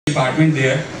department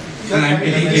there, and I'm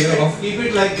taking care of. Keep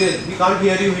it like this. We can't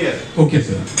hear you here. Okay,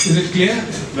 sir. Is it clear?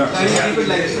 Can you keep it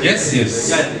like this? Yes, yes.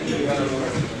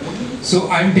 Yeah. So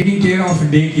I'm taking care of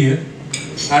daycare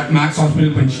at Max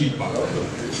Hospital, Panchsheel Park.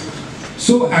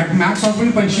 So at Max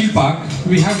Hospital, Panchsheel Park,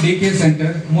 we have daycare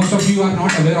center. Most of you are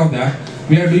not aware of that.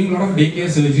 We are doing a lot of daycare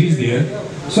surgeries there.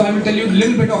 So I will tell you a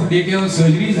little bit of daycare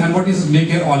surgeries and what is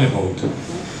daycare all about.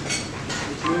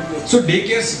 So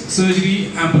daycare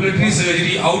surgery, ambulatory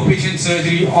surgery, outpatient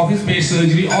surgery, office-based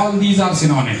surgery, all these are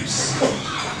synonyms.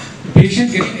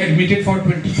 Patient getting admitted for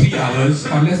 23 hours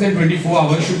or less than 24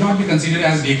 hours should not be considered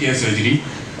as daycare surgery,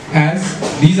 as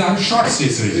these are short stay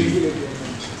surgery.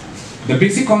 The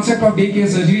basic concept of daycare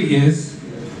surgery is,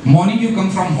 morning you come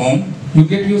from home, you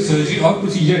get your surgery or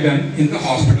procedure done in the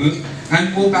hospital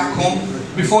and go back home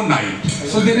before night.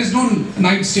 So there is no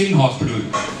night stay in hospital.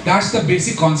 That's the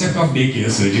basic concept of daycare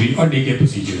surgery or daycare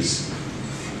procedures.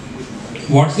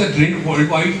 What's the trend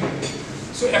worldwide?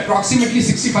 So approximately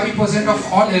 65%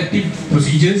 of all elective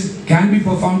procedures can be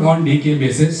performed on daycare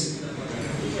basis.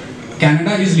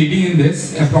 Canada is leading in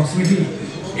this. Approximately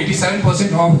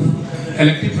 87% of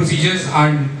elective procedures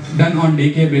are done on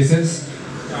daycare basis.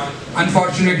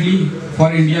 Unfortunately,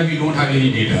 for India, we don't have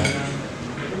any data.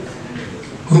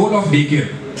 Role of daycare.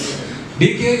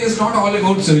 Daycare is not all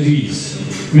about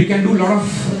surgeries. We can do a lot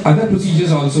of other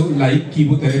procedures also, like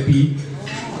chemotherapy,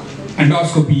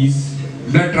 endoscopies,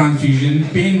 blood transfusion,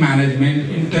 pain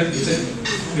management,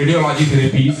 radiology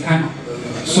therapies, and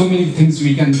so many things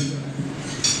we can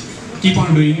keep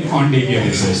on doing on daycare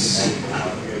basis.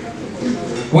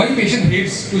 Why patient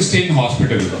hates to stay in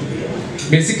hospital?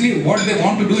 Basically, what they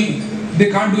want to do, they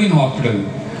can't do in hospital.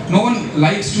 No one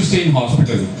likes to stay in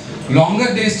hospital.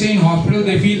 Longer they stay in hospital,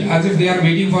 they feel as if they are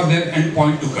waiting for their end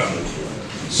point to come.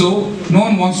 So, no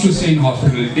one wants to stay in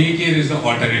hospital. Daycare is the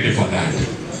alternative for that.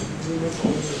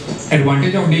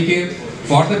 Advantage of daycare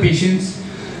for the patients,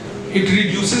 it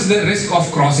reduces the risk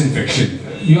of cross-infection.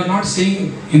 You are not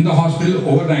staying in the hospital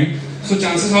overnight, so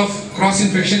chances of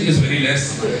cross-infection is very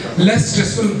less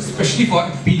stressful, especially for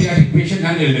pediatric patient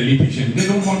and elderly patient. They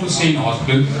don't want to stay in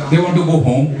hospital, they want to go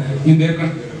home in their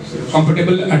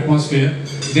comfortable atmosphere.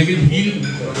 They will heal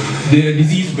their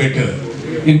disease better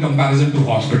in comparison to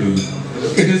hospital.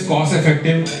 It is cost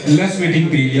effective, less waiting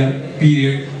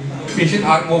period. Patients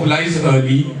are mobilized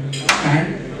early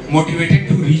and motivated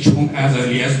to reach home as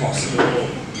early as possible.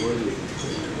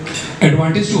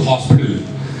 Advantage to hospital.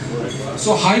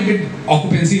 So high bed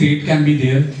occupancy rate can be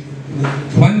there.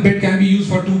 One bed can be used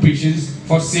for 2 patients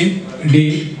for same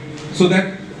day, so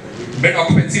that bed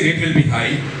occupancy rate will be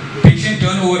high. Patient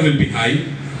turnover will be high.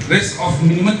 Risk of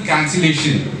minimal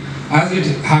cancellation, as it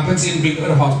happens in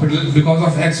bigger hospitals because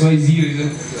of XYZ reason.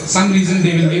 Some reason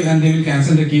they will give and they will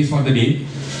cancel the case for the day.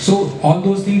 So all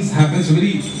those things happens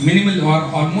very minimal or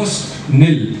almost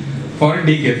nil for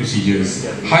daycare procedures.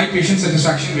 High patient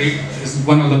satisfaction rate is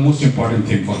one of the most important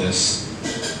thing for this.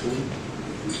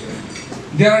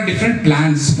 There are different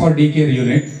plans for daycare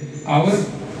unit. Our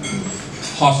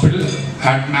hospital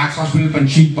at Max Hospital,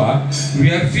 Panchsheel Park, we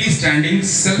are freestanding,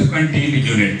 self-contained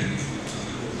unit.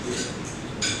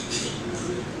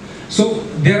 So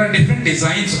there are different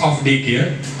designs of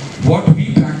daycare. What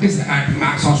we practice at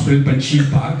Max Hospital,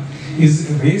 Panchsheel Park is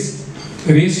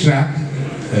racetrack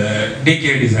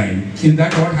daycare design. In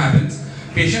that, what happens?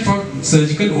 Patient for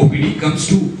surgical OPD comes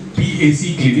to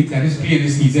PAC clinic, that is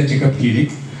pre-anesthesia checkup clinic,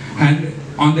 and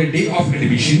on the day of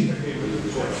admission,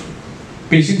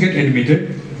 patient gets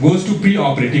admitted, goes to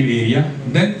pre-operative area,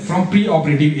 then from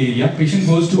pre-operative area, patient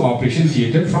goes to operation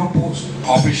theatre, from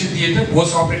post-operation theatre,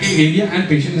 post-operative area, and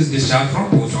patient is discharged from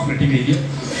post-operative area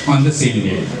on the same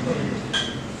day.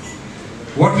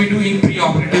 What we do in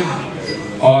pre-operative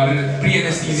or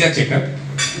pre-anesthesia checkup,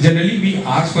 generally we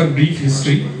ask for brief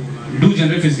history, do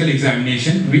general physical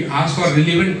examination, we ask for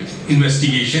relevant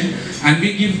investigation, and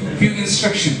we give few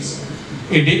instructions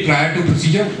a day prior to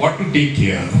procedure what to take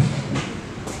care of.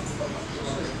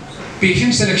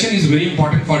 Patient selection is very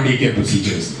important for daycare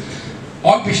procedures.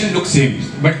 All patients look same,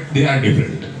 but they are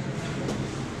different.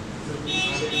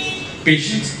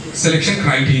 Patient selection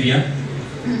criteria.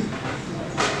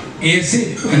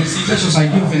 ASA, Anesthesia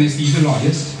Society of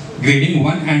Anesthesiologists, grading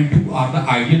 1 and 2 are the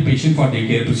ideal patient for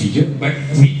daycare procedure, but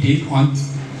we take on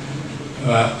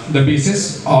the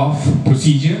basis of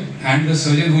procedure and the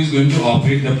surgeon who is going to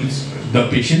operate the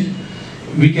patient.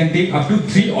 We can take up to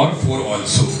 3 or 4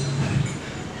 also.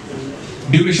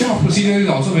 Duration of procedure is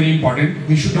also very important.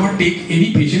 We should not take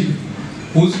any patient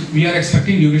whose we are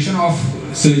expecting duration of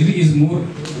surgery is more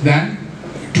than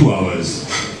 2 hours.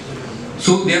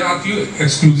 So there are few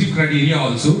exclusive criteria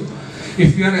also.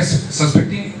 If we are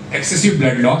suspecting excessive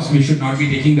blood loss, we should not be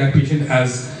taking that patient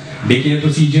as DayCare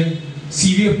procedure.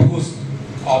 Severe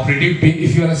post-operative pain,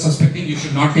 if you are suspecting, you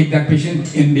should not take that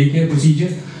patient in DayCare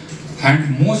procedure.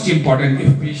 And most important,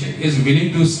 if patient is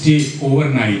willing to stay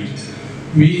overnight,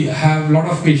 we have a lot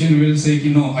of patients will say,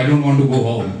 no, I don't want to go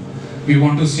home. We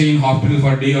want to stay in hospital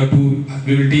for a day or two,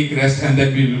 we will take rest and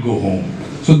then we will go home.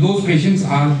 So those patients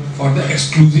are for the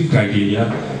exclusive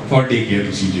criteria for DayCare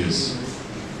procedures.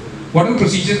 What are the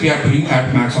procedures we are doing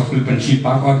at Max Hospital, Panchsheel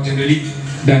Park, or generally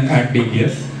done at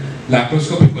DayCare?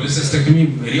 Laparoscopic cholecystectomy,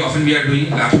 very often we are doing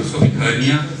laparoscopic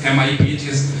hernia. MIPH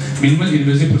is minimal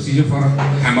invasive procedure for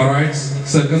hemorrhoids,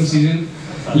 circumcision,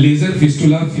 laser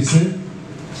fistula, fissure,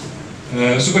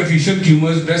 superficial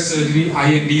tumors, breast surgery,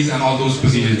 INDs, and all those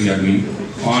procedures we are doing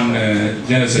on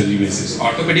general surgery basis.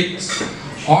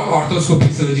 Orthopedics, all orthoscopic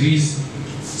surgeries,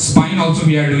 spine also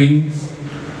we are doing,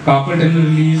 carpal tunnel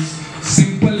release,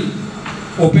 simple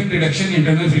open reduction,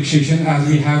 internal fixation, as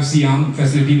we have C-arm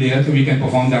facility there, so we can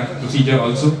perform that procedure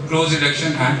also. Close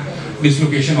reduction and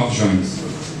dislocation of joints.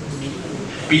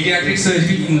 Pediatric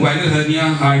surgery, inguinal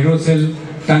hernia, hydrocele,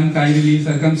 tongue tie release,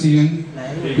 circumcision,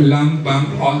 lump, bump,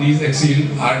 all these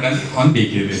excisions are done on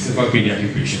DayCare basis for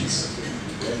pediatric patients.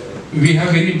 We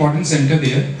have very important center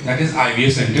there, that is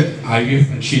IVF center, IVF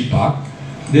Panchsheel Park.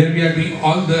 There we are doing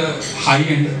all the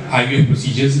high-end IVF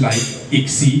procedures like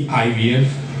ICSI, IVF,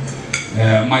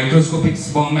 microscopic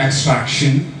sperm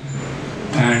extraction,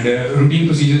 and routine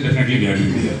procedures definitely we are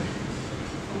doing there.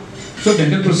 So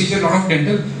dental procedure, a lot of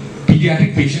dental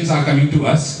pediatric patients are coming to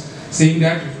us saying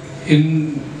that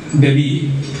in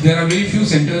Delhi there are very few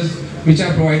centers which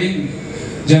are providing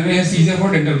general anesthesia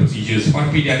for dental procedures for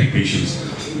pediatric patients.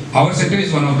 Our center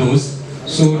is one of those.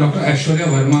 So Dr. Aishwarya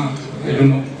Verma, I don't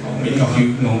know how many of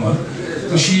you know her.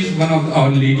 So she is one of our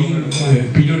leading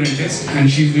pedodentists and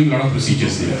she is doing a lot of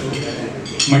procedures there.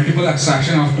 Multiple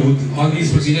extraction of tooth, all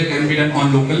these procedures can be done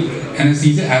on local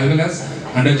anesthesia as well as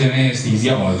under general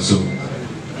anesthesia also.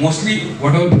 Mostly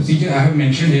whatever procedure I have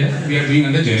mentioned here, we are doing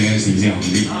under general anesthesia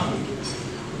only.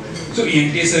 So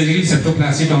ENT surgery,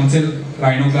 septoplasty, tonsil,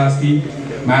 rhinoplasty,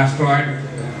 mastroid,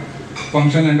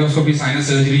 functional endoscopy, sinus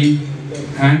surgery,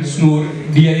 and snore.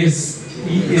 DIS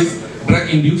is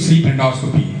drug-induced sleep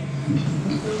endoscopy.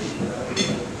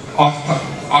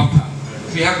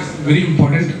 We have very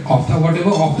important whatever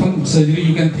ophthalm surgery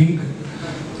you can think,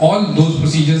 all those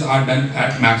procedures are done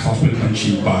at Max Hospital,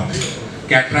 Panchsheel Park.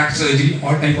 Cataract surgery,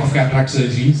 all type of cataract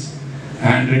surgeries.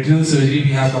 And retinal surgery,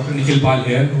 we have Dr. Nikhil Pal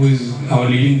here, who is our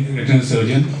leading retinal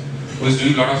surgeon, who is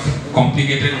doing a lot of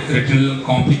complicated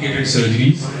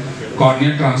surgeries.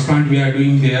 Corneal transplant we are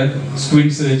doing there,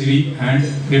 squint surgery and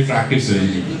refractive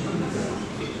surgery.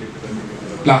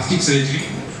 Plastic surgery,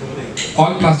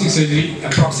 all plastic surgery,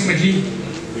 approximately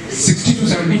 60 to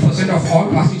 70% of all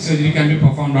plastic surgery can be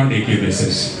performed on DayCare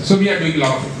basis. So we are doing a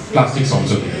lot of plastics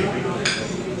also there.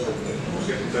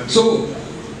 So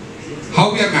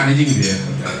how we are managing there?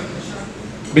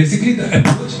 Basically the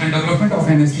approach and development of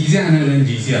anesthesia and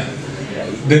analgesia,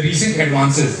 the recent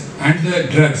advances and the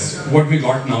drugs what we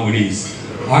got nowadays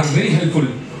are very helpful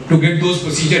to get those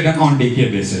procedures done on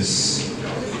DayCare basis.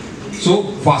 So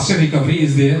faster recovery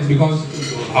is there because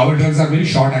our drugs are very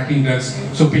short acting drugs.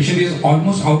 So patient is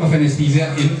almost out of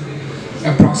anesthesia in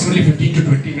approximately 15 to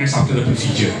 20 minutes after the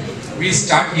procedure. We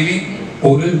start giving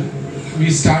oral,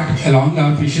 we start allowing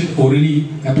our patient orally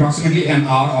approximately an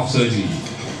hour of surgery.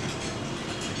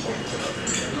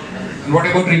 And what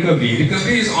about recovery?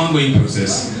 Recovery is ongoing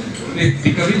process.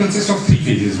 Recovery consists of 3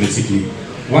 phases basically.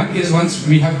 One is once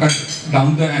we have cut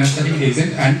down the anesthetic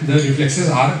agent and the reflexes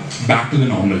are back to the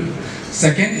normal.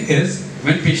 Second is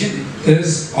when patient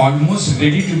is almost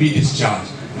ready to be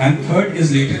discharged. And third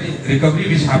is later recovery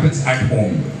which happens at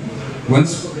home.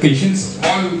 Once patient's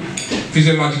all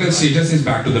physiological status is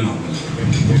back to the normal.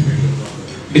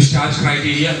 Discharge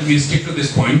criteria, we stick to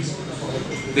this point.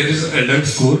 There is an alert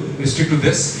score, we stick to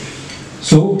this.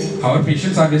 So our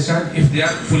patients are discharged if they are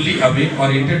fully awake,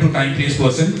 oriented to time, place,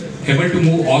 person, able to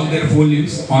move all their 4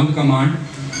 limbs on the command,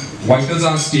 vitals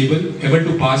are stable,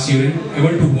 able to pass urine,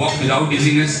 able to walk without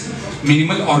dizziness,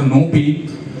 minimal or no pain,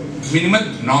 minimal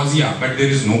nausea, but there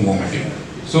is no vomiting.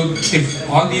 So if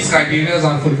all these criteria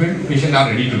are fulfilled, patients are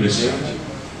ready to discharge.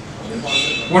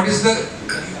 What is the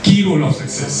key role of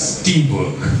success?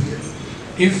 Teamwork.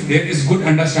 If there is good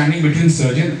understanding between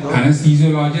surgeon,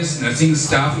 anesthesiologist, nursing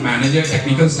staff, manager,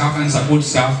 technical staff and support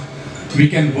staff, we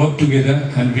can work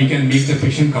together and we can make the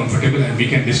patient comfortable and we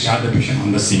can discharge the patient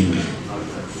on the same day.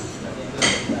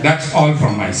 That's all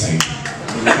from my side.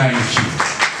 Thank you.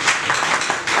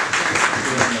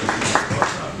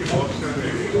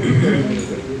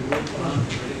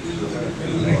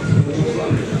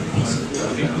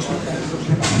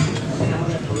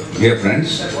 Dear friends,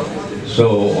 so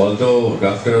although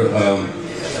Dr.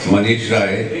 Manish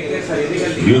Rai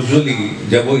usually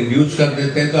जब वो induce कर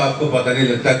देते हैं तो आपको पता नहीं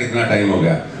लगता कितना टाइम हो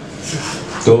गया,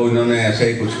 तो उन्होंने ऐसा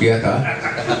ही कुछ किया था।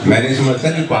 मैंने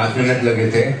समझता कि 5 मिनट लगे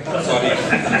थे,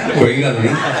 कोई गल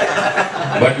नहीं,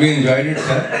 but we enjoyed it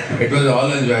sir, it was all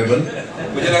enjoyable.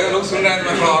 मुझे लगा लोग सुन रहे हैं तो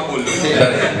मैं थोड़ा और बोल दूं सर,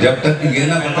 जब तक ये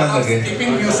ना पता लगे।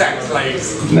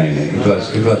 नहीं,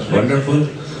 it was wonderful.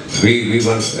 We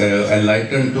were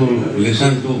enlightened to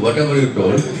listen to whatever you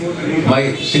told. My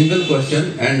single question,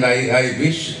 and I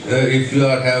wish if you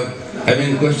are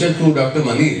having question to Dr.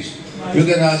 Manish, you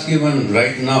can ask even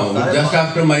right now, just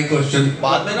after my question.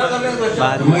 बाद में ना कर लें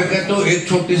question. मैं कहता हूँ एक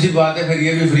छोटी सी बात है, फिर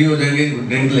ये भी फ्री हो जाएंगे,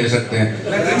 ड्रिंक ले सकते हैं।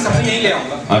 सबसे यही ले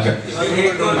आऊंगा। अच्छा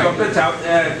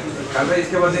डॉक्टर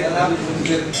इसके बाद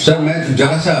सर, मैं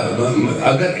जरा सा,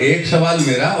 अगर एक सवाल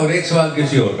मेरा और एक सवाल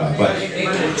किसी और का, बस।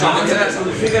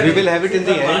 we will have it in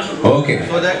the end. Okay,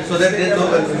 so that there is no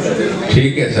confusion.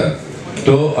 ठीक है सर।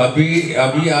 तो अभी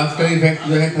आफ्टर इफेक्ट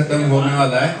जो है खत्म होने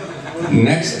वाला है।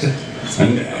 नेक्स्ट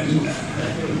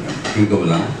इनको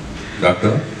बुलाना,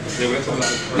 डॉक्टर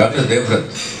देवव्रत।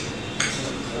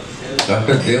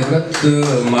 डॉक्टर देवव्रत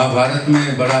महाभारत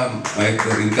में बड़ा एक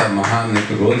इनका महान एक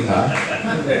रोल था।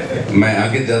 मैं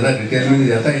आगे ज़्यादा डिटेल में नहीं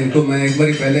जाता, इनको मैं एक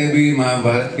बार पहले भी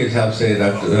महाभारत के हिसाब से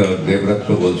डॉक्टर देवव्रत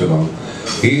को बोल चुका हूँ।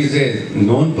 He is a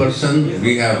known person,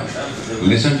 we have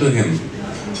listen to him,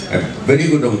 a very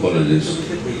good oncologist.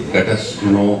 Let us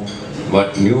know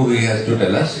what new he has to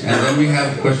tell us, and then we have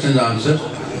questions and answers.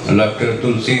 Dr.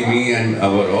 Tulsi, me and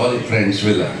our all friends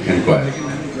will inquire.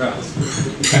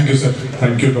 Thank you, sir.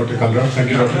 Thank you, Dr. Kalra.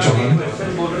 Thank you, Dr. Charu.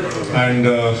 And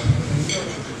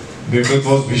Devavrat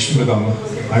was Bhishma Pitama.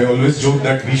 I always joke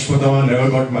that Bhishma Pitama never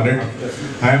got married.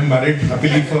 I am married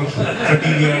happily for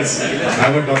 13 years. I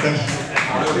have a daughter.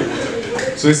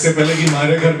 So इससे पहले कि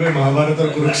हमारे घर पे महाभारत और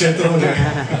कुरुक्षेत्र हो जाए,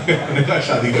 मैंने कहा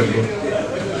शादी कर लो।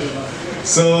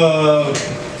 So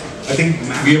I think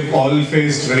we have all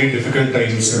faced very difficult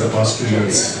times in the past 2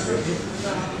 years.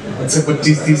 आज से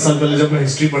 25-30 साल पहले जब मैं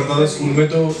हिस्ट्री पढ़ता था स्कूल में,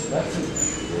 तो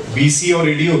BC और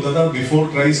AD होता था, before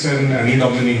Christ and any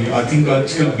Duminy. I think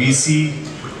आजकल BC,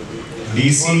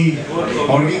 DC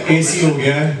और AC हो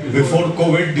गया है, before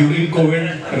Covid, during Covid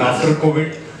and after Covid.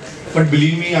 But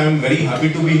believe me, I am very happy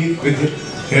to be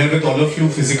here with all of you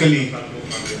physically.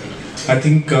 I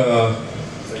think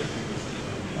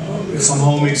it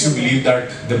somehow makes you believe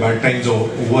that the bad times are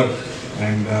over,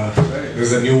 and there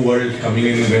is a new world coming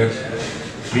in where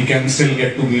we can still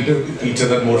get to meet each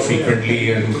other more frequently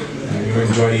and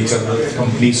enjoy each other's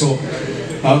company. So,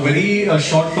 a very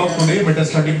short talk today,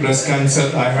 metastatic breast cancer.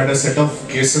 I had a set of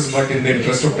cases, but in the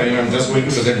interest of time, I am just going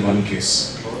to present one case.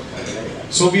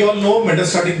 So we all know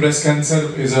metastatic breast cancer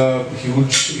is a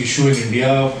huge issue in India.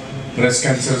 Breast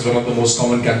cancer is one of the most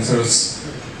common cancers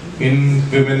in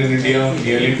women in India.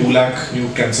 Nearly 2 lakh new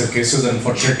cancer cases.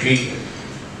 Unfortunately,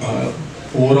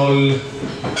 overall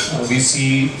we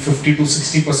see 50 to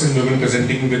 60% women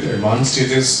presenting with advanced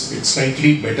stages. It's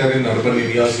slightly better in urban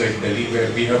areas like Delhi, where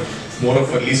we have more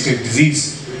of early stage disease.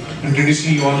 And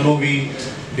traditionally, you all know we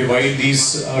divide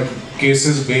these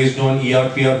cases based on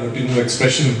ERPR HER2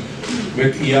 expression,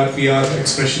 with ERPR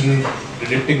expression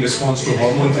predicting response to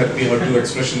hormone therapy, HER2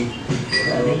 expression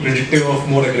predictive of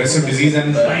more aggressive disease.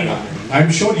 And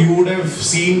I'm sure you would have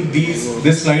seen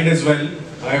this slide as well.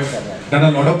 I've done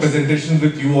a lot of presentations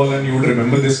with you all, and you would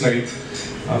remember this slide.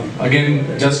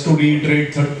 Again, just to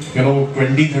reiterate,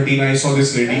 2013 I saw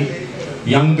this lady,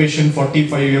 young patient,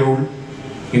 45-year-old,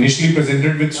 initially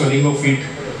presented with swelling of feet.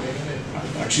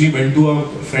 Actually went to a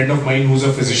friend of mine who's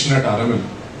a physician at RMM,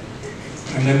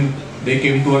 and then they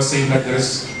came to us saying that there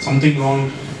is something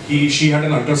wrong. She had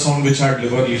an ultrasound which had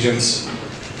liver lesions.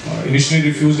 Initially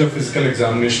refused a physical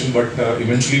examination, but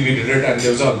eventually we did it, and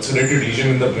there was an ulcerated lesion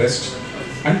in the breast.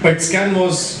 And PET scan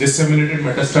was disseminated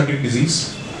metastatic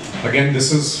disease. Again,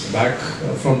 this is back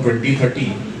from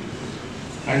 2013.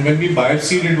 And when we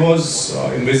biopsied, it was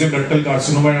invasive ductal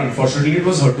carcinoma, and unfortunately it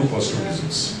was HER2 positive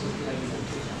disease.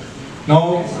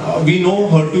 Now, we know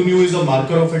HER2 is a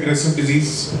marker of aggressive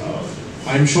disease.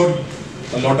 I'm sure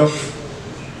a lot of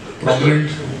prominent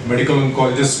medical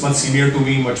oncologists, much senior to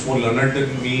me, much more learned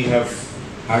than me, have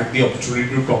had the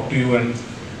opportunity to talk to you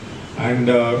and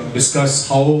discuss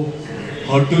how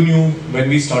HER2, when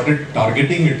we started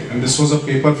targeting it, and this was a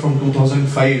paper from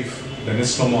 2005,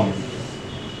 Dennis Lamont,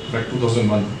 back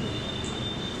 2001.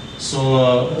 So,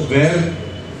 where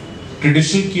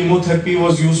traditional chemotherapy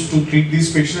was used to treat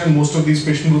these patients, and most of these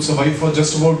patients would survive for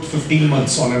just about 15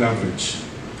 months on an average.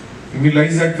 We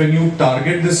realized that when you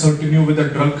target this HER2 with a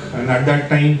drug, and at that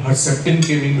time Herceptin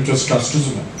came in, which was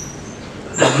trastuzumab.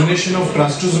 Combination of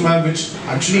trastuzumab, which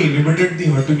actually inhibited the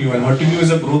HER2, and HER2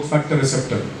 is a growth factor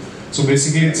receptor. So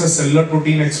basically it's a cellular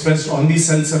protein expressed on the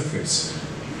cell surface,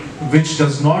 which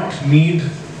does not need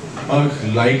a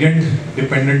ligand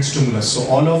dependent stimulus. So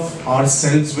all of our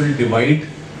cells will divide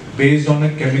based on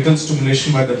a chemical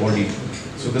stimulation by the body.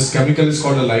 So this chemical is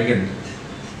called a ligand.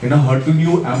 In a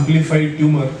HER2 amplified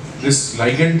tumor, this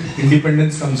ligand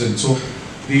independence comes in. So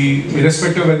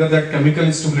irrespective of whether that chemical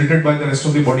is stimulated by the rest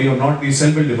of the body or not, the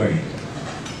cell will divide.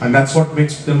 And that's what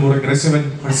makes them more aggressive. And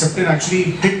Herceptin actually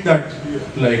hit that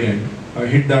ligand,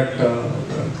 hit that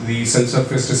the cell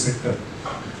surface receptor.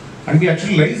 And we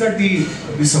actually realized that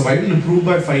the survival improved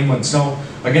by 5 months. Now,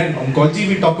 again, oncology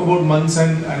we talk about months,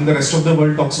 and the rest of the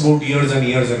world talks about years and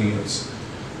years and years.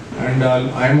 And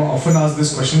I am often asked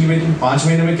this question, in 5 months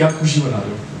mein kya khushi bana rahe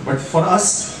ho? But for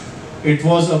us, it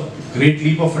was a great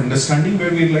leap of understanding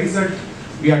where we realized that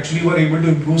we actually were able to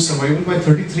improve survival by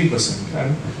 33%.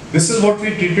 And this is what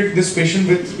we treated this patient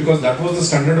with, because that was the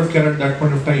standard of care at that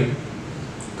point of time.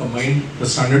 Combined the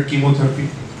standard chemotherapy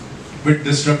with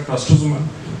this drug trastuzumab.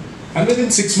 And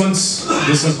within 6 months,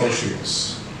 this is how she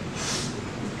was.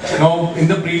 Now, in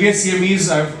the previous CMEs,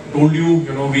 I've told you,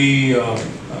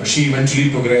 she eventually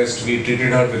progressed. We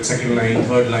treated her with second line,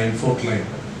 third line, fourth line.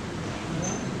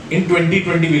 In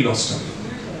 2020, we lost her.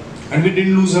 And we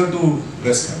didn't lose her to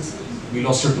breast cancer. We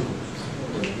lost her to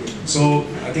COVID. So,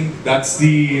 I think that's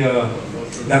the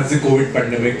COVID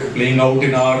pandemic playing out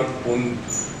in all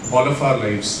of our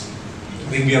lives. I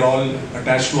think we are all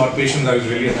attached to our patients. I was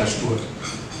really attached to her.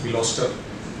 We lost her.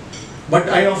 But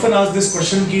I often ask this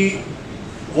question,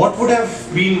 what would have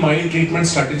been my treatment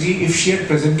strategy if she had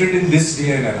presented in this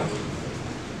day and era?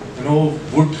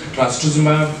 Would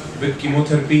trastuzumab with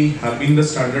chemotherapy have been the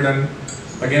standard? And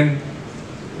again,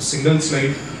 single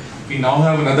slide, we now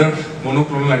have another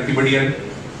monoclonal antibody, and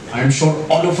I am sure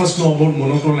all of us know about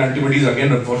monoclonal antibodies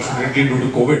again, unfortunately due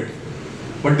to COVID.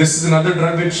 But this is another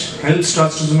drug which helps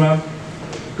trastuzumab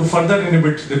to further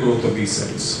inhibit the growth of these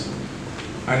cells.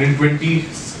 And in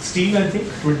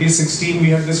 2016, we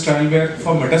had this trial where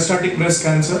for metastatic breast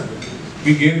cancer,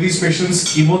 we gave these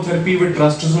patients chemotherapy with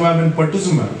trastuzumab and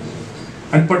pertuzumab.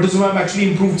 And pertuzumab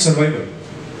actually improved survival.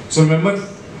 So remember,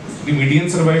 the median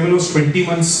survival was 20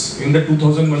 months in the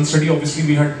 2001 study. Obviously,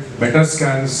 we had better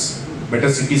scans, better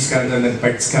CT scans, and then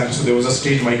PET scans. So there was a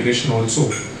stage migration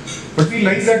also. But we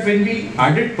realized that when we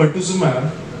added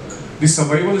pertuzumab, the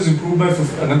survival is improved by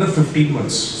another 15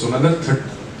 months. So another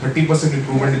 30%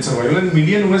 improvement in survival, and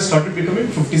median OS started becoming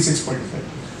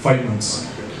 56.5 months.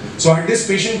 So had this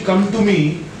patient come to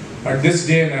me at this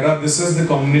day and era, this is the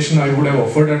combination I would have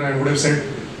offered, and I would have said,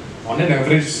 on an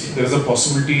average, there is a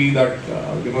possibility that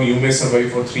you may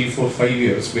survive for 3, 4, 5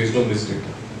 years based on this data.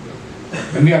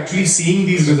 And we are actually seeing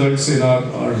these results in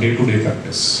our day-to-day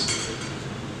practice.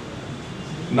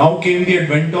 Now came the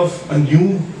advent of a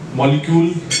new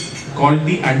molecule called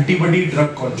the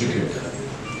antibody-drug conjugate.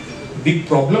 The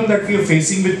problem that we are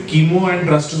facing with chemo and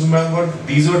trastuzumab were,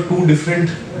 these were two different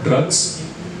drugs.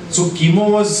 So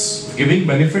chemo was giving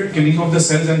benefit, killing of the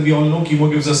cells, and we all know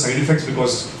chemo gives us side effects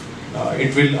because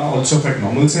it will also affect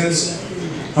normal cells.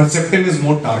 Herceptin is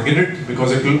more targeted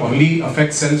because it will only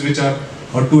affect cells which are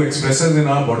HER2 expressors in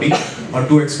our body.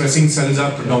 HER2 expressing cells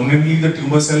are predominantly the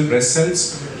tumor cell, breast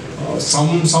cells,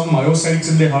 some myocytes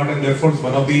in the heart, and therefore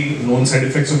one of the known side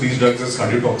effects of these drugs is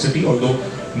cardiotoxicity, although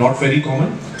not very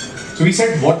common. So we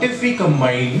said, what if we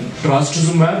combine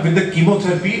trastuzumab with the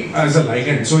chemotherapy as a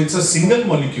ligand? So it's a single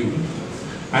molecule,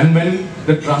 and when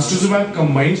the trastuzumab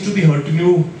combines to the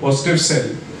HER2 positive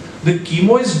cell, the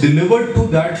chemo is delivered to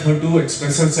that HER2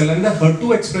 expressor cell, and the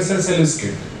HER2 expressor cell is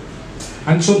killed.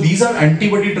 And so these are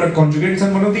antibody drug conjugates,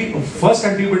 and one of the first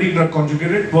antibody drug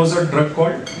conjugate was a drug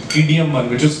called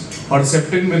TDM1, which is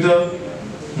Herceptin with a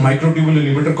microtubule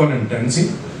inhibitor called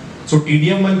Emtansine. So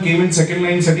TDM1 came in second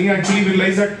line setting. Actually, we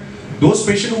realized that those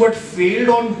patients who had failed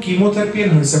on chemotherapy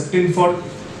and Herceptin, for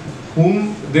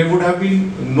whom there would have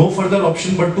been no further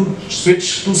option but to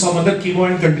switch to some other chemo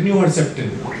and continue Herceptin,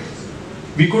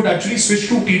 we could actually switch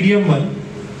to TDM1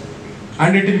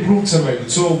 and it improved survival.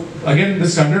 So again, the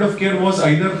standard of care was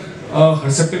either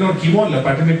Herceptin or chemo,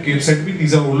 lapatinib, capecitabine,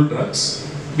 these are old drugs.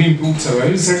 We improved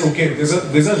survival. We said, okay,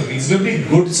 there's a reasonably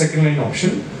good second line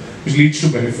option which leads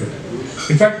to benefit.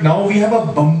 In fact, now we have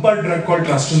a bumper drug called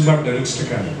trastuzumab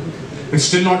deruxtecan. It's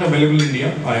still not available in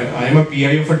India. I am a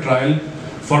PI of a trial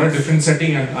for a different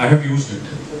setting and I have used it.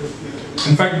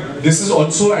 In fact, this is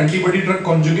also antibody drug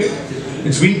conjugate.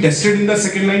 It's been tested in the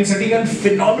second line setting and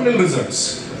phenomenal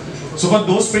results. So for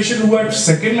those patients who had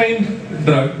second line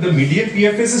drug, the median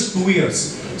PFS is 2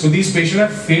 years. So these patients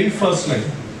have failed first line.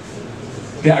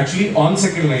 They're actually on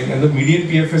second line and the median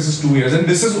PFS is 2 years. And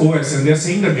this is OS and they're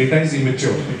saying the data is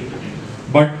immature.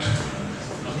 But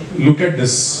look at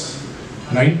this.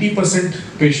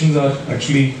 90% patients are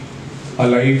actually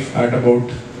alive at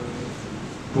about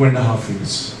 2.5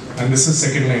 years. And this is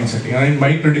second line setting. And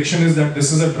my prediction is that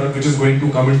this is a drug which is going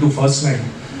to come into first line.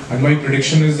 And my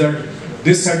prediction is that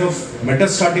this set of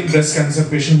metastatic breast cancer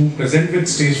patients who present with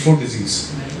stage 4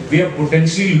 disease, we are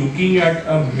potentially looking at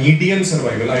a median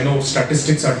survival. I know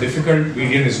statistics are difficult,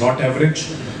 median is not average,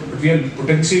 but we are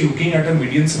potentially looking at a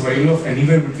median survival of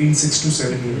anywhere between 6 to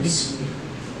 7 years.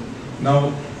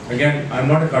 Now, again, I'm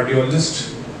not a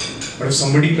cardiologist, but if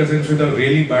somebody presents with a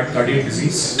really bad cardiac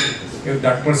disease, if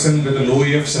that person with a low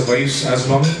AF survives as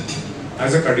long,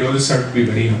 as a cardiologist, I would be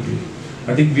very happy.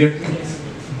 I think we are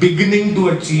beginning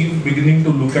to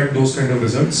look at those kind of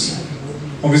results.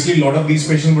 Obviously, a lot of these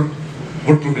patients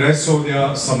would progress, so there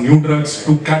are some new drugs.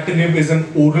 Tucatinib is an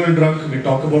oral drug. We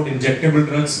talk about injectable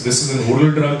drugs. This is an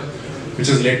oral drug, which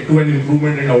has led to an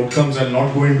improvement in outcomes. I'll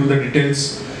not go into the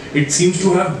details. It seems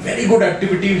to have very good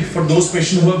activity for those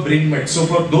patients who have brain mets. So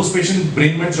for those patients,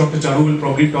 brain mets, Dr. Charu will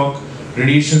probably talk.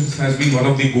 Radiation has been one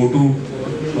of the go-to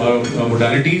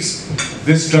modalities.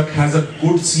 This drug has a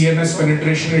good CNS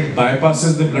penetration. It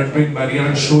bypasses the blood-brain barrier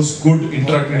and shows good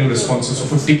intracranial responses. So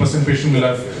 50% patient will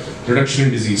have reduction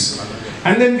in disease.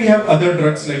 And then we have other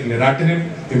drugs like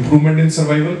neratinib, improvement in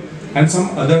survival, and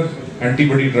some other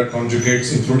antibody drug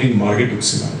conjugates, including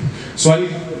margetuximab. So I'll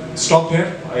stop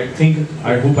here.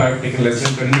 I hope I have taken less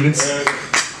than 10 minutes.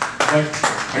 But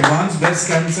advanced breast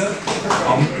cancer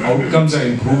outcomes are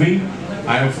improving.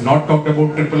 I have not talked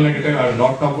about triple negative. I have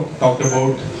not talked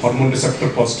about hormone receptor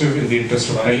positive in the interest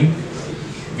of time.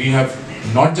 We have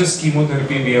not just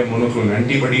chemotherapy, we have monoclonal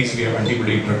antibodies, we have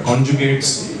antibody drug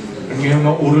conjugates, and we have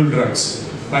now oral drugs.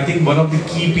 I think one of the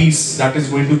key pieces that is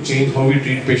going to change how we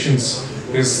treat patients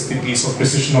is the piece of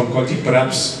precision oncology.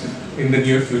 Perhaps in the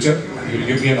near future, you will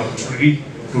give me an opportunity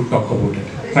to talk about it.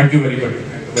 Thank you very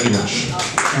much.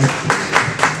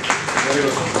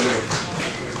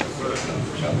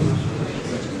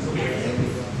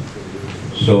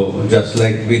 So just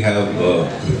like we have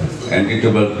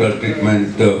anti-tubercular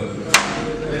treatment,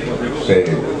 say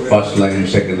first line,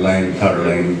 second line, third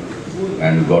line,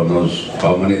 and God knows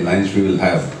how many lines we will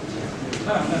have.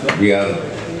 We are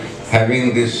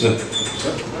having this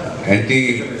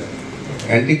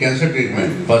anti-cancer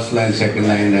treatment, first line, second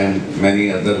line, and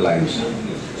many other lines.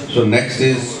 So next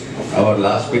is our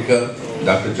last speaker,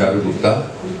 Dr. Charu Gupta.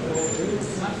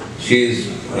 She is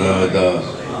the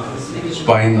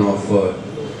spine of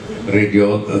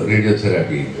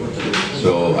radiotherapy,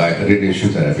 so radiation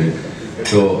therapy.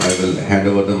 So I will hand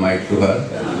over the mic to her.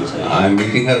 I am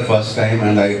meeting her first time,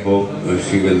 and I hope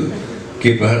she will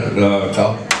keep her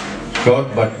talk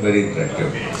short but very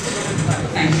interactive.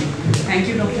 Thank you. Thank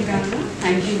you, Dr. Kalra.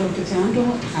 Thank you, Dr. Chan, to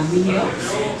have me here.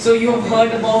 So you have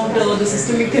heard about the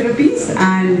systemic therapies,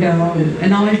 and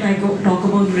now I'll talk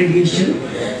about radiation.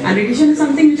 And radiation is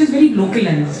something which is very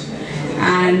localized.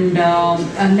 And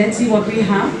let's see what we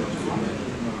have.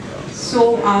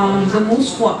 So the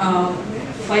most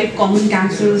 5 common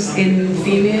cancers in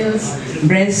females: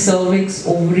 breast, cervix,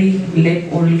 ovary,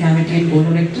 lip, oral cavity, and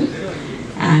colorectal.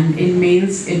 And in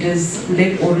males, it is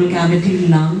lip, oral cavity,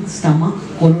 lung, stomach,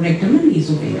 colorectal, and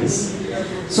esophagus.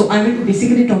 So I will be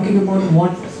basically talking about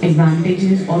what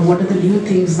advantages or what are the new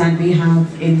things that we have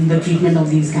in the treatment of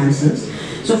these cancers.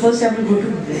 So first I will go to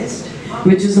breast,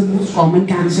 which is the most common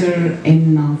cancer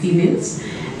in females.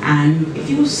 And if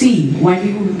you see why do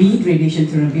you need radiation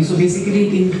therapy, so basically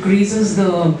it increases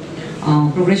the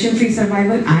progression-free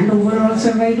survival and overall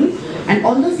survival. And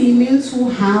all the females who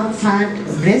have had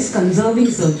breast-conserving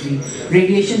surgery,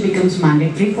 radiation becomes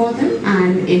mandatory for them.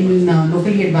 And in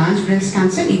locally advanced breast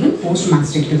cancer, even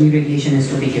post-mastectomy radiation is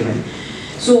to be given.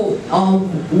 So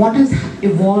what has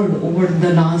evolved over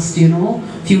the last few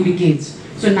decades?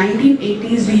 So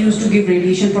 1980s we used to give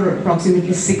radiation for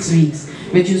approximately 6 weeks,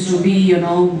 which used to be a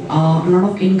lot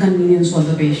of inconvenience for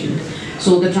the patient.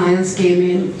 So the trials came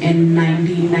in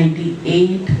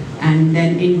 1998, and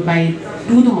then by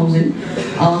 2000,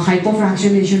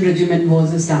 hypofractionation regimen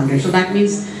was the standard. So that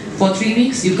means for 3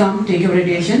 weeks you come, take your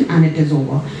radiation, and it is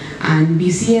over. And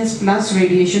BCS plus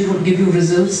radiation would give you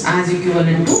results as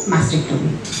equivalent to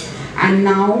mastectomy. And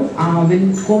now,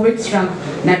 when COVID struck,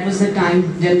 that was the time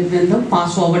when the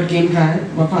fast forward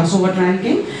trial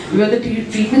came, where the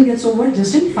treatment gets over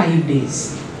just in 5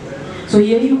 days. So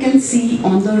here you can see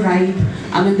on the right,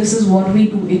 I mean this is what we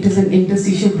do, it is an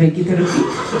interstitial brachytherapy.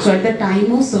 So at the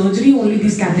time of surgery only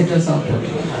these catheters are put.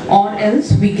 Or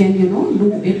else we can,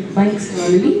 do it by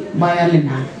externally via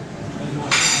linac.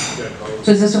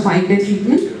 So it's just a 5-day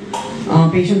treatment.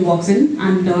 Patient walks in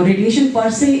and radiation per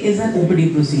se is an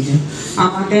OPD procedure.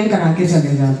 आप आते हैं करा के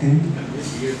चले जाते हैं.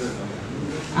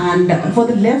 And for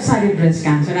the left-sided breast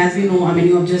cancer, as we know, I mean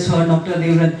you have just heard Dr.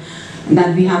 Devavrat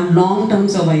that we have long-term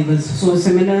survivors. So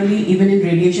similarly, even in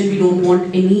radiation, we don't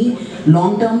want any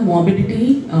long-term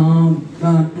morbidity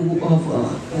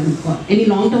any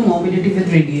long-term morbidity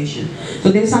with radiation.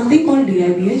 So there is something called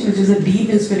DIBH, which is a deep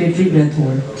inspiratory breath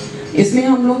hold. इसमें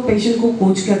हम लोग patient को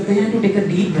coach करते हैं to take a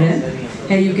deep breath.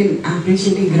 Here you can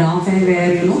appreciate a graph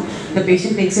where the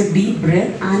patient takes a deep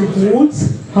breath and holds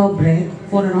her breath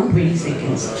for around 20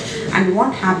 seconds. And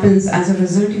what happens as a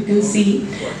result, you can see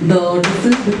the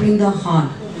difference between the heart.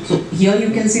 So here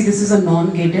you can see this is a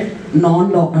non-gated,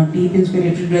 non-deep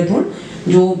inspiratory breath hold,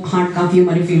 जो heart काफी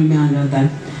हमारे field में आ जाता है.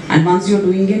 And once you're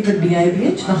doing it with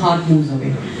DIBH, the heart moves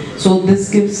away. So this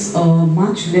gives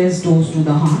much less dose to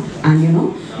the heart,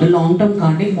 and the long-term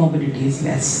cardiac morbidity is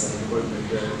less.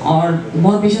 और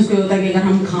बहुत patients को होता है कि अगर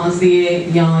हम खांस दिए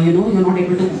या you're not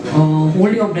able to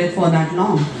hold your breath for that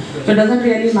long, so it doesn't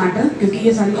really matter क्योंकि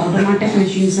ये सारी automatic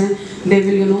machines हैं. They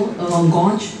will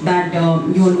gauge that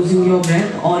you are losing your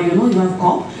breath or you have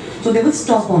cough, so they will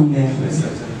stop on there.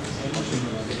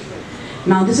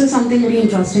 Now this is something very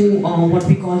interesting, what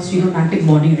we call stereotactic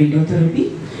body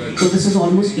radiotherapy. So this is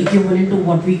almost equivalent to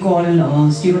what we call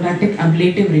stereotactic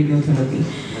ablative radiotherapy.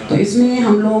 तो इसमें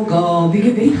हम लोग we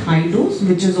give very high dose,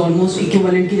 which is almost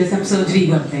equivalent की जैसे आप surgery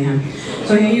करते हैं.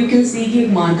 So here you can see कि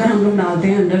एक marker हम लोग डालते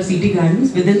हैं under CT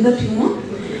guidance within the tumor,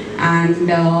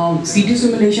 and CT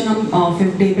simulation हम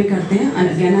 5th day पे करते हैं, and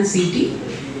again a CT.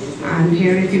 And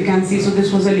here if you can see, so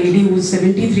this was a lady who was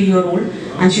 73-year-old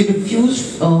and she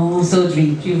refused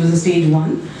surgery. She was a stage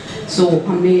 1. So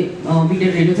we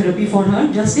did radiotherapy for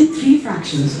her just in 3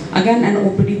 fractions. Again an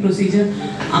OPD procedure.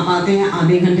 आप आते हैं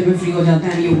आधे घंटे में free हो जाता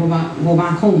है and you go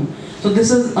back home. So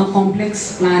this is a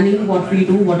complex planning what we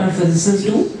do, what our physicists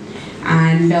do.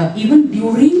 And even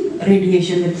during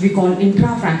radiation, which we call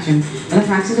intrafraction, मतलब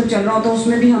fraction जब चल रहा होता है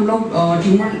उसमें भी हम लोग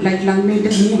tumor like lung में it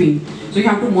is moving. So you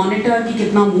have to monitor कि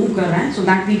कितना move कर रहा है, so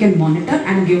that we can monitor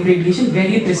and give radiation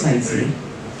very precisely.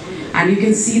 And you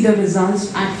can see the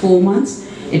results at 4 months.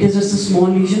 It is just a small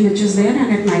lesion which is there, and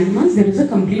at 9 months there is a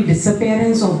complete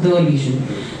disappearance of the lesion.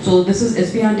 So this is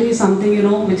SBRT is something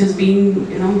which has been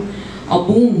a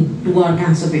boom to our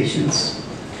cancer patients.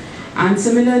 And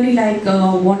similarly, like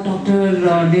what Dr.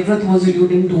 Devavrat was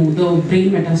alluding to, the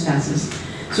brain metastasis.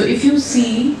 So if you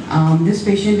see this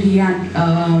patient, he had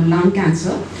lung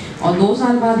cancer, और 2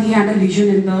 साल बाद he had a lesion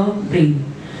in the brain.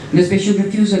 This patient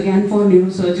refused again for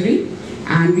neurosurgery,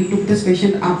 and we took this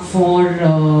patient up for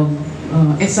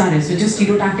SRS, which is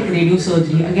stereotactic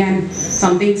radiosurgery. Again,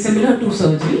 something similar to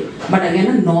surgery, but again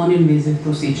a non-invasive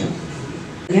procedure.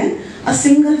 Again, a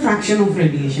single fraction of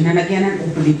radiation, and again an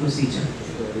OPD procedure.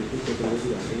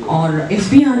 और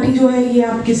SBRT जो है ये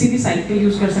आप किसी भी site पे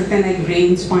use कर सकते हैं, like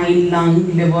brain, spine,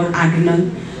 lung, liver, adrenal,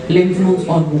 lymph nodes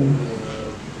और bone.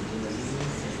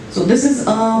 So this is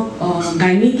a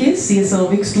gynae case, CS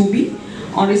cervix 2B,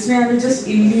 और इसमें I will just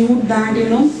allude that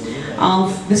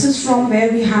this is from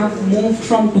where we have moved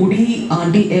from 2D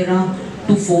RT era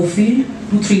to 4-field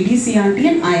to 3D CRT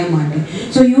and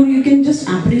IMRT. So you can just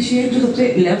appreciate जो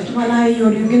सबसे left वाला है,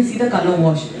 or you can see the color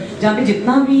wash. जहाँ पे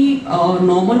जितना भी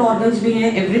normal organs भी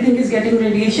हैं, everything is getting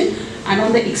radiation, and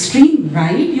on the extreme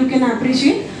right you can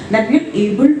appreciate that we are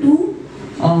able to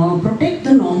protect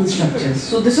the normal structures.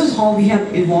 So this is how we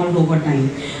have evolved over time.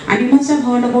 And you must have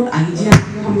heard about IGR,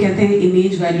 हम कहते हैं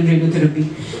image guided radiotherapy.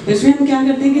 तो इसमें हम क्या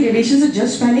करते हैं कि radiation से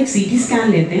just पहले एक CT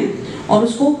scan लेते हैं और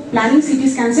उसको planning CT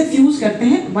scan से fuse करते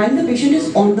हैं while the patient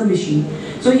is on the machine.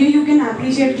 So here you can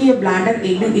appreciate कि ये bladder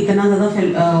एकदम इतना ज़्यादा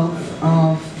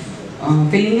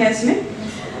फिलिंग है इसमें,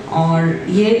 और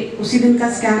ये उसी दिन का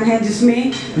स्कैन है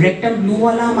जिसमें रेक्टम ब्लू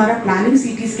वाला हमारा प्लानिंग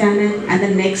सीटी स्कैन है, and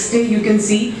the next day you can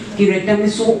see कि rectum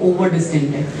is so over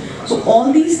डिस्टेंटेड. So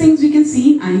all these things we can see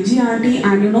in IGRT,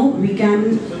 and we can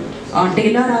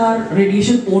Taylor our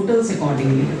radiation portals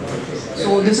accordingly.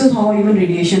 So this is how even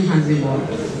radiation has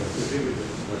evolved.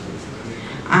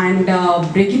 And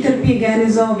brachytherapy again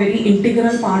is a very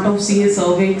integral part of CS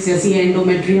cervix या CA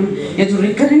endometrium या जो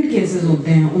recurrent cases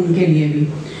होते हैं उनके लिए भी.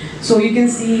 So you can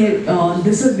see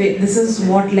this is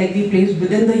what like we place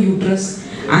within the uterus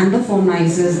and the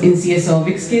fornices in CS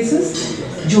cervix cases.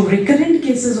 जो recurrent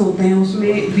cases होते हैं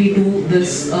उसमें we do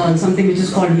this something which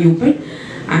is called NUPIT,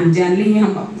 And generally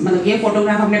हम मतलब ये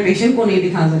photograph अपने patient को नहीं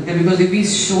दिखा सकते, because if we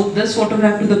show this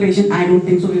photograph to the patient, I don't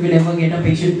think so we will ever get a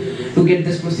patient to get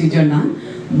this procedure done.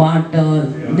 But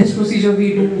this procedure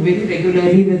we do very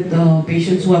regularly with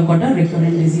patients who have got a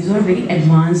recurrent disease or a very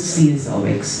advanced CL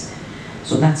cervix.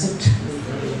 So that's it.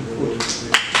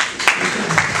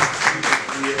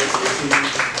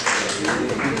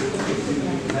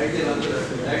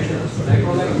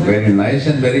 Very nice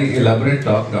and very elaborate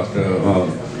talk, Dr.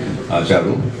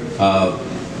 Charu.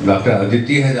 Dr.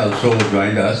 Aditi has also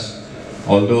joined us.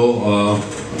 Although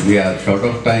we are short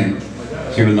of time,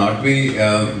 she will not be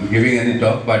giving any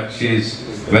talk, but she is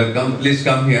welcome. Please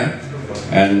come here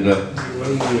and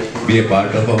be a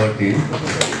part of our team.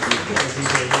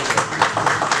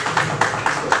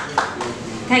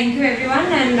 Thank you everyone,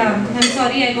 and I'm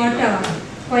sorry I got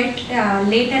quite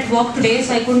late at work today,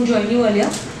 so I couldn't join you earlier.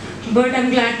 But I'm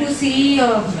glad to see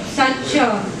such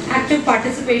active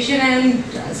participation and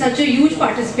such a huge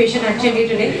participation actually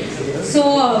today. So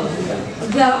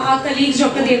our colleagues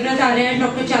Dr. Devavrat, Arya and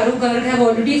Dr. Charu, Garg have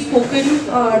already spoken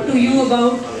to you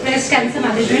about breast cancer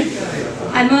management.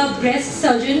 I'm a breast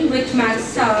surgeon with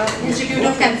Max Institute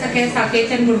of Cancer Care,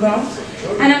 Saket and Gurgaon,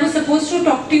 and I was supposed to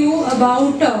talk to you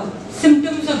about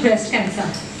symptoms of breast cancer.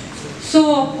 So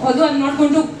although I'm not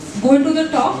going to go into the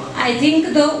talk, I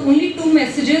think the only two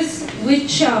messages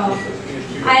which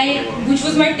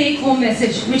was my take-home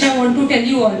message, which I want to tell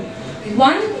you all.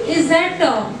 One is that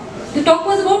the talk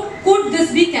was about, could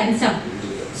this be cancer?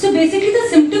 So basically the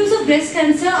symptoms of breast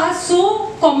cancer are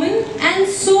so common and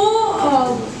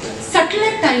so subtle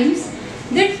at times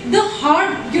that the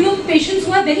hard, patients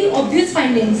who have very obvious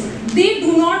findings, they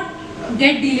do not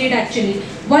get delayed actually.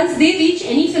 Once they reach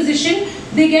any physician,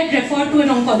 they get referred to an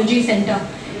oncology center.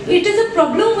 It is a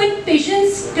problem when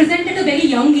patients present at a very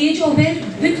young age or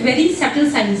with very subtle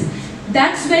signs.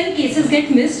 That's when cases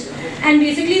get missed. And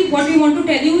basically what we want to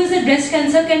tell you is that breast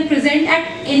cancer can present at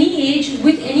any age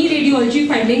with any radiology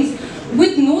findings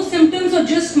with no symptoms or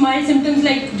just mild symptoms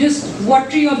like just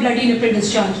watery or bloody nipple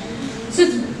discharge. So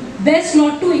it's best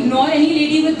not to ignore any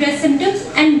lady with breast symptoms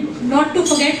and not to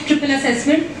forget triple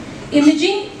assessment,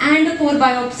 imaging and a core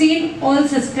biopsy in all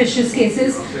suspicious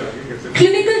cases.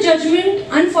 Clinical judgment,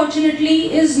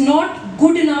 unfortunately, is not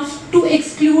good enough to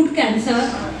exclude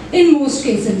cancer in most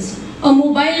cases. A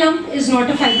mobile lump is not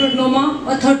a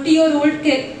fibroadenoma. A 30-year-old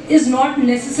is not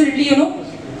necessarily,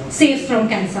 safe from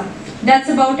cancer. That's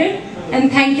about it.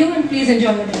 And thank you, and please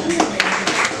enjoy your day.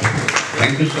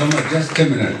 Thank you so much. Just a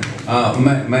minute.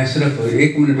 मैं सिर्फ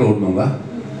एक minute और दूँगा.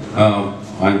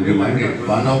 I'm reminded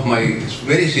one of my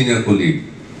very senior colleague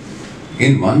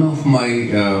in one of my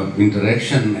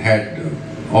interaction had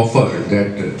offered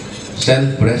that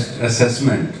self-breast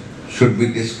assessment should be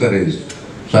discouraged.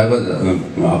 So I was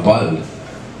appalled.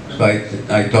 So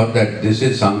I thought that this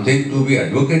is something to be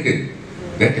advocated,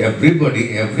 that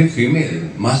everybody, every female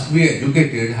must be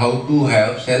educated how to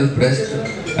have self-breast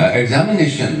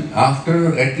examination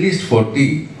after at least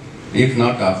 40, if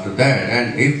not after that,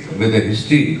 and if with a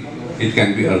history, it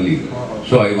can be early.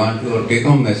 So I want to take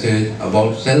home message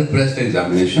about self-breast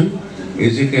examination.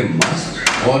 Is it a must,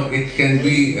 or it can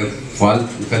be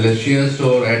fallacious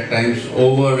or at times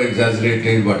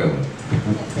over-exaggerated, whatever?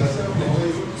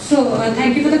 So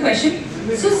thank you for the question.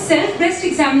 So self-breast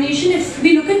examination, if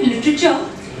we look at literature,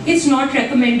 it's not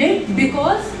recommended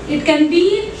because it can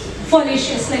be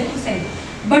fallacious, like you said.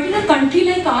 But in a country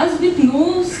like ours with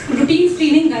no routine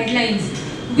screening guidelines,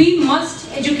 we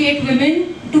must educate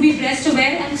women to be breast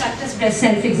aware and practice breast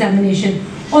self-examination.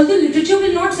 Although literature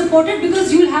will not support it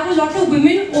because you will have a lot of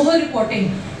women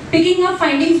over-reporting, picking up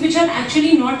findings which are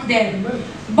actually not there.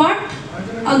 But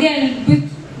again,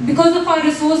 because of our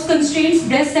resource constraints,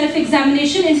 breast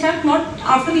self-examination, in fact not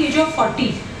after the age of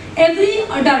 40. Every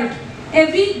adult,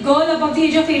 every girl above the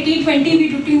age of 18, 20,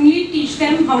 we routinely teach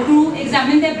them how to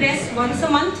examine their breast once a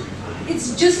month.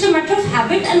 It's just a matter of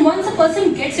habit, and once a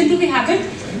person gets into the habit,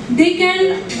 they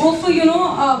can go for,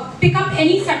 pick up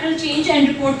any subtle change and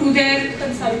report to their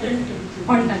consultant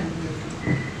on time.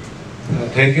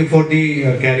 Thank you for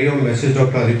the carry-on message,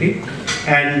 Dr. Aditi.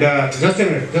 And just a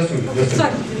minute.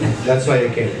 Sorry. That's why I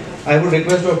came. I would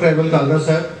request Dr. M L Kalra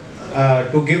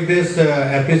sir to give this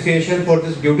appreciation for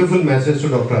this beautiful message to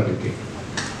Dr. Aditi.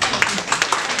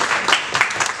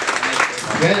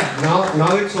 Yeah,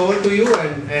 now it's over to you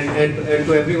and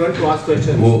to everyone to ask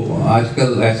questions. वो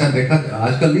आजकल ऐसा देखा,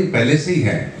 आजकल नहीं पहले से ही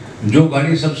है. जो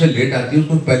गाड़ी सबसे लेट आती है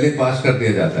उसको पहले पास कर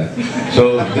दिया जाता है. So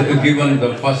given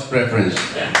the first preference.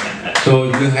 So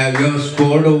you have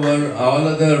scored over all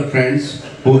other friends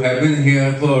who have been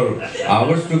here for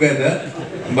hours together,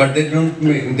 but they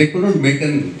couldn't make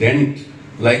a dent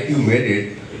like you made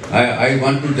it. I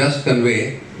want to just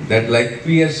convey that like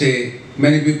PSA,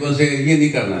 many people say ये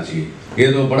नहीं करना चाहिए,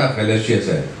 ये तो बड़ा fallacious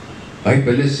है. भाई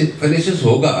fallacious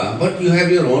होगा, but you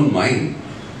have your own mind.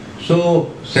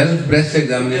 So self breast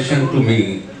examination to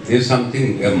me is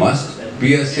something a must.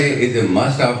 PSA is a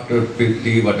must after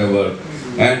 50 whatever,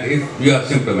 and if you are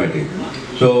symptomatic.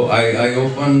 So I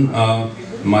open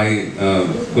my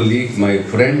colleague, my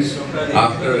friends,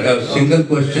 after a single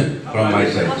question from my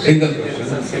side,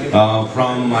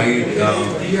 from my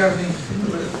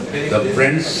the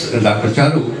friends, Dr.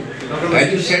 Charu,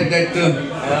 as you said that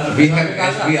we have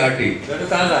SBRT. Dr.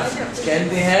 Kalra, can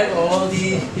we have all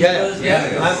the...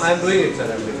 Yeah. I'm doing it,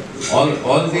 sir. I'm doing it.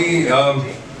 All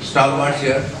the stalwarts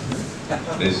here,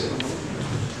 please.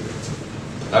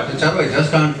 Dr. Charu, I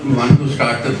just want to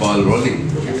start the ball rolling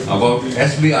about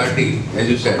SBRT, as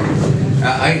you said.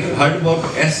 I heard about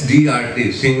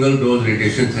SDRT, single dose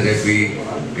radiation therapy.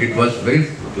 It was very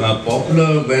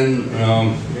popular when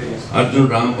Arjun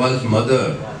Rampal's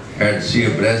mother had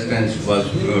CA breast and she was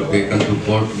taken to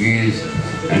Portuguese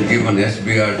and given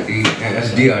SBRT,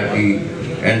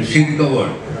 SDRT, and she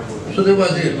recovered. So there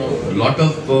was a lot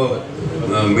of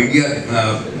media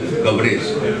coverage.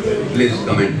 Please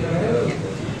comment.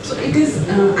 So it is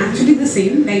actually the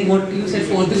same, like what you said,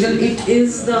 Portugal, it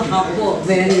is the hub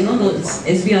where, the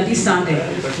SBRT started.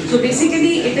 So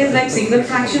basically it is like single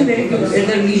fraction where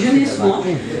the lesion is small.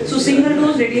 So single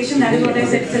dose radiation, that is what I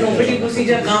said, it's an operative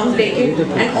procedure, come, take it,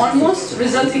 and almost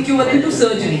results equivalent to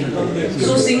surgery.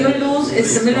 So single dose is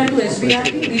similar to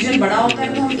SBRT, lesion बड़ा होता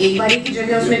है तो हम एक बारी की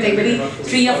जगह उसमें कई बारी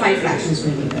 3 or 5 fractions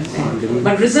में करते हैं.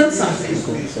 But results are same.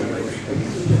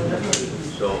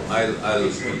 So I'll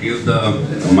give the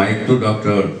mic to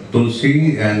Dr.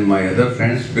 Tulsi and my other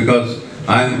friends because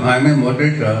I'm a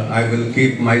moderator. I will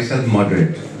keep myself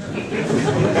moderate.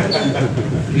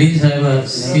 Please have a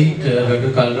seat,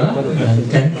 Dr. Kalra, and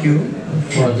thank you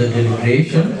for the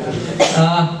deliberation.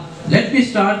 Let me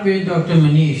start with Dr.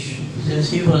 Manish,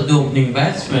 since he was the opening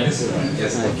batsman.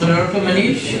 Yes, sir. So Dr.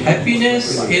 Manish,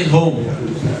 happiness is home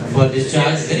for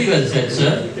discharge. Very well said,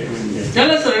 sir. Tell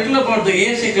us a little about the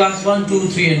ASA class 1, 2,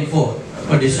 3 and 4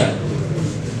 for discharge.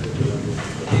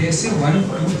 ASA 1, 2,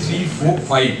 3, 4,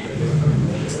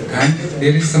 5, and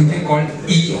there is something called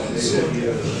E also.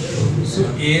 So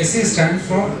ASA stands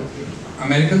for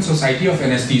American Society of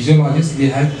Anesthesiologists. They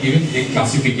have given a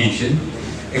classification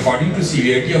according to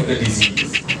severity of the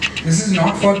disease. This is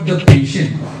not for the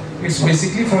patient, it's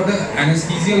basically for the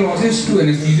anesthesiologist to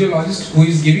anesthesiologist who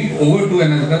is giving over to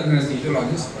another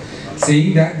anesthesiologist,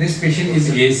 saying that this patient is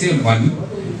ASA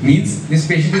 1, means this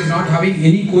patient is not having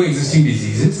any coexisting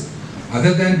diseases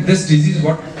other than this disease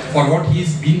for what he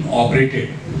is being operated.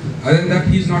 Other than that,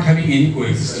 he is not having any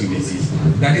coexisting disease.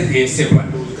 That is ASA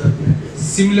 1.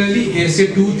 Similarly,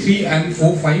 ASA 2, 3 and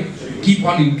 4, 5 keep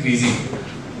on increasing.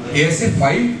 ASA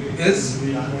 5 is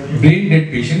brain dead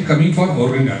patient coming for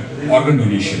organ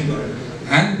donation.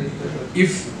 And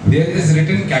if there is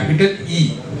written capital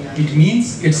E, it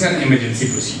means it's an emergency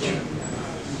procedure.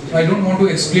 So I don't want to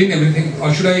explain everything,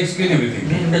 or should I explain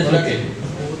everything? That's okay.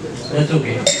 That's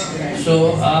okay.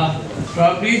 So,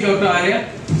 probably Dr. Arya,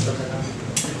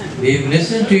 we've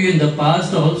listened to you in the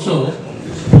past also,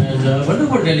 and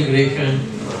wonderful deliberation.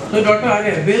 So, Dr.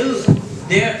 Arya, will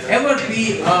there ever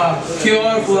be a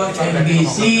cure for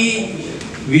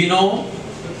MBC? We know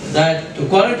that the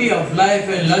quality of life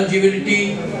and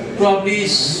longevity probably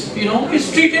is,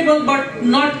 is treatable but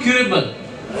not curable.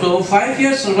 So 5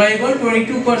 years survival,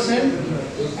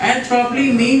 22%, and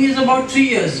probably mean is about 3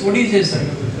 years. What do you say, sir?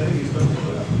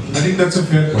 I think that's a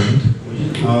fair point.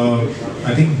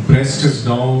 I think breast is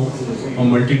now a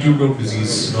multitude of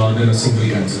disease rather than a single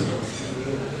cancer.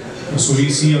 So we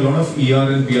see a lot of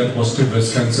ER and PR positive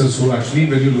breast cancers who actually,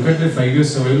 when you look at their 5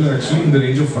 years survival, are actually in the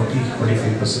range of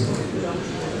 40-45%.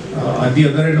 At the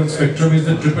other end of the spectrum is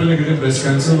the triple negative breast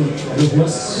cancer, which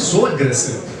was so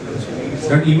aggressive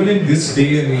that even in this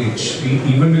day and age,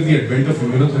 even with the advent of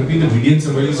immunotherapy, the median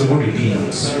survival is about 18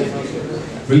 months.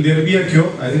 Will there be a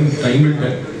cure? I think time will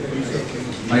tell.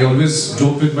 I always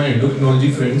joke with my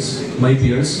endocrinology friends, my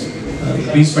peers,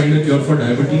 please find a cure for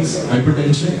diabetes,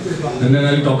 hypertension, and then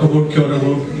I'll talk about cure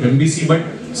about MBC. But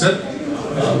sir,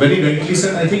 very rightly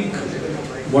said, I think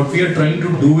what we are trying to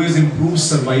do is improve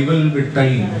survival with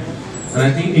time, and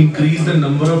I think increase the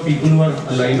number of people who are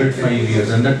alive at 5 years,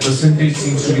 and that percentage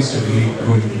seems to be steadily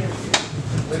growing.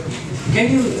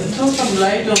 Can you throw some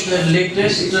light on the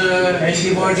latest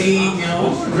antibody,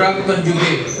 drug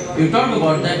conjugate? You talked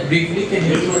about that briefly. Can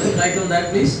you throw some light on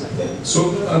that, please?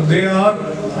 So they are.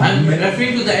 I'm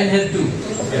referring to the NHER2.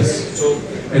 Yes. So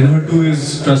NHER2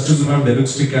 is trastuzumab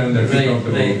deruxtecan that we talked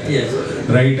about. Right. Yes.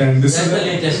 Right, and this That's is the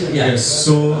latest. Yeah. yes.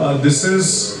 So this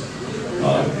is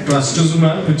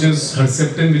trastuzumab, which is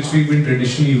Herceptin, which we've been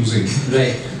traditionally using.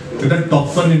 Right. With a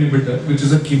top 1 inhibitor, which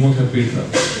is a chemotherapy drug.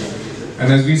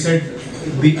 And as we said,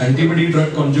 the antibody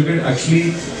drug conjugate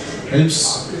actually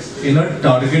helps in a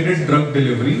targeted drug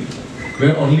delivery,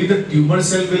 where only the tumor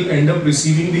cell will end up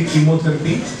receiving the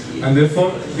chemotherapy, and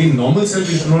therefore the normal cell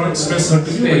which do not express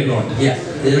HER2 will not. Yeah.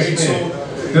 Right. So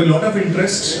there are a lot of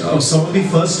interest. Some of the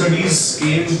first studies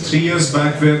came 3 years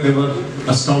back where there were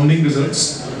astounding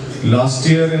results. Last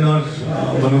year in our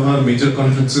one of our major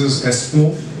conferences,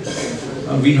 ESMO,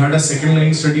 we had a second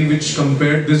line study which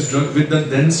compared this drug with the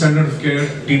then standard of care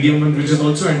TDM1, which is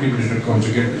also antibody drug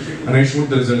conjugate, and I showed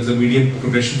the results. The median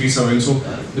progression-free survival. So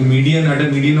the median had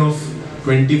a median of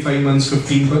 25 months,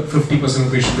 50%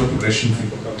 of patients were progression-free.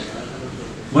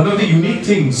 One of the unique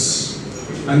things,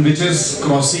 and which is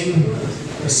crossing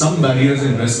some barriers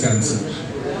in breast cancer,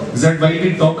 is that while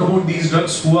we talk about these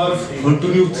drugs who are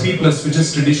HER2/3+, which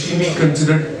is traditionally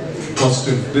considered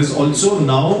positive, there's also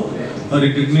now a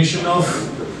recognition of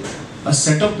a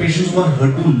set of patients who are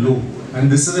HER2 low, and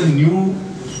this is a new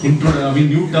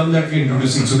term that we're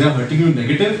introducing. So they are HER2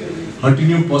 negative,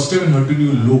 HER2 positive, and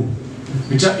HER2 low,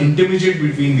 which are intermediate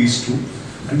between these two.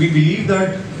 And we believe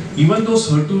that even those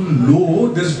HER2 low,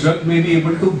 this drug may be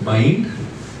able to bind,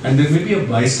 and there may be a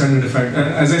bystander effect.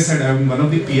 And as I said, I'm one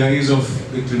of the PIs of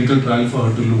the clinical trial for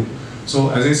HER2 low. So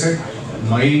as I said,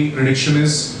 my prediction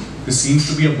is this seems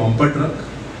to be a bumper drug.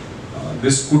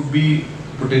 This could be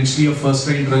potentially a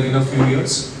first-line drug in a few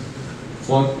years.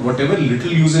 For whatever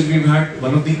little usage we've had,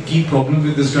 one of the key problems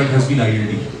with this drug has been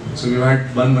ILD. So we've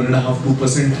had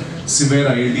 1.5–2% severe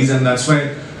ILDs, and that's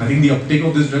why I think the uptake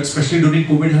of this drug, especially during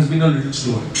COVID, has been a little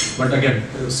slower. But again,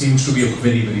 seems to be a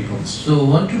very, very promising. So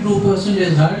 1 to 2%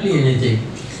 is hardly anything.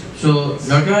 So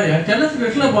Dr. Arya, tell us a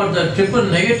little about the triple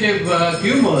negative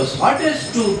tumors,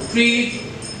 hardest to treat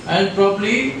and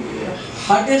probably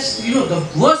hardest, the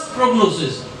worst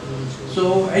prognosis.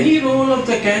 So any role of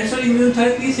the cancer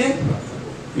immunotherapies here?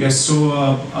 Yes, so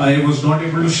I was not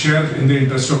able to share in the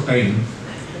interest of time.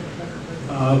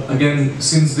 Again,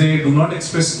 since they do not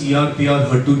express ER/PR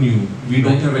HER2/neu, we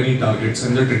don't have any targets,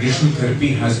 and the traditional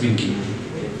therapy has been key.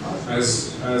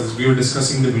 As we were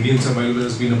discussing, the median survival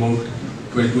has been about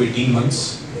 12 to 18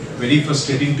 months. Very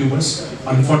frustrating tumors.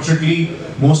 Unfortunately,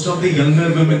 most of the younger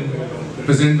women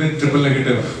present with triple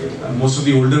negative. Most of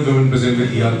the older women present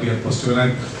with ER/PR positive.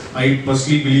 And I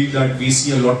personally believe that we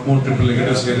see a lot more triple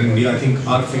negatives here in India. I think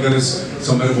our figure is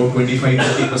somewhere about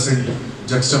 25–30%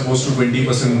 juxtaposed to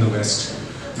 20% in the West.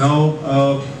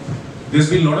 Now, there's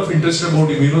been a lot of interest about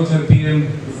immunotherapy, and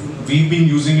we've been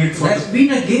using it for... That's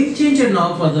been a game changer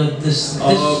now for this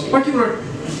particular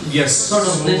sort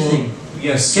of this thing.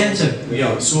 Yes. Cancer.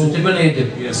 Yeah. So triple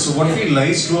negative. Yes. So what we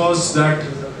realized was that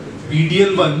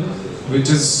PD-L1, which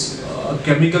is a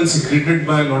chemical secreted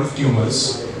by a lot of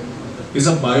tumors, is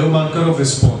a biomarker of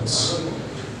response.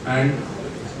 And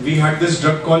we had this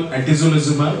drug called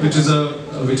atezolizumab, which is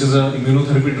a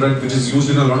immunotherapy drug which is used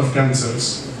in a lot of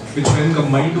cancers, which when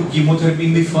combined to chemotherapy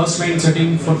in the first line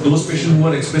setting for those patients who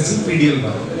are expressing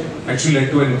PD-L1 actually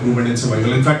led to an improvement in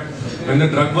survival. In fact, when the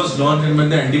drug was launched and when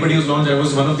the antibody was launched, I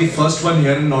was one of the first one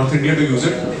here in North India to use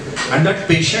it, and that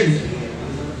patient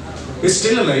is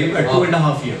still alive at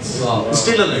 2.5 years. Wow.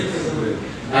 Still alive.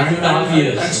 And 2.5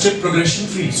 years. And still progression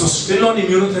free. So still on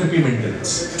immunotherapy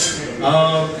maintenance.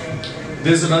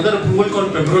 There's another approval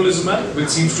called pembrolizumab, which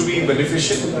seems to be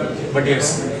beneficial, but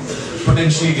yes,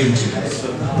 potentially game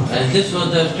changer. And this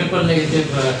was the triple negative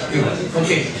tumor.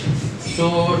 Okay.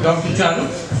 So Dr. Charu.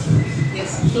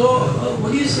 Yes. So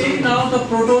what do you say now? The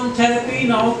proton therapy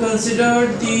now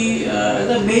considered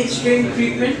the mainstream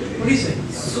treatment. What do you say?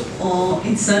 So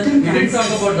in certain We didn't talk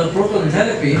about the proton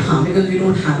therapy. because we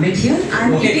don't have it here,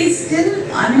 and Okay. it is still.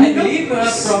 I believe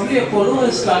probably Apollo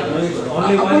has started.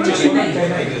 Only one Apollo Chennai.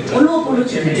 Apollo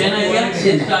Chennai. Chennai has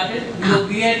started.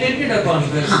 We attended a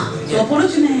conference. So Apollo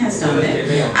Chennai has started,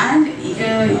 and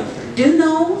till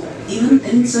now, even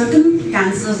in certain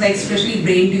cancers, like especially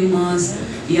brain tumors,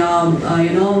 the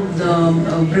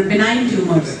benign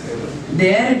tumors,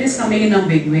 there it is coming in a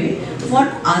big way. For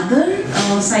other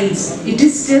sites, it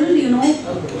is still,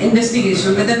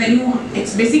 investigation. Whether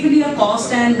it's basically a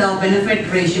cost and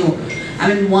benefit ratio.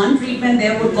 I mean, one treatment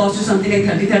there would cost you something like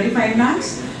 30–35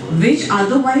 lakhs. which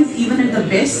otherwise even at the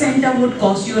best center would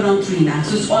cost you around 3 lakhs.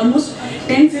 So it's almost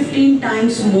 10-15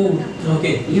 times more,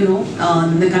 you know,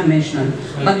 than the conventional.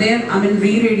 But there, I mean,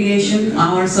 re-radiation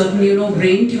or certain, you know,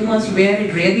 brain tumors where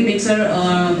it really makes a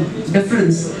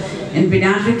difference in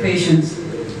pediatric patients.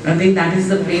 I think that is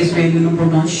the place where, you know,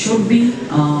 proton should be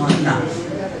done.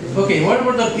 Okay, what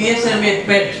about the PSMA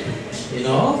PET, you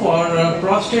know, for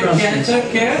prostate cancer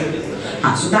care?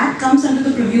 So that comes under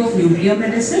the purview of nuclear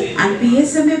medicine, and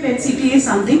PSMA PET-CT is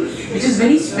something which is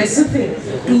very specific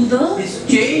to the... It's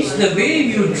changed the way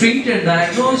you treat and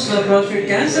diagnose prostate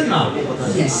cancer now.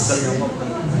 Yes.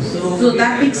 So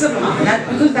that picks up,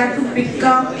 because that would pick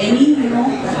up any, you know,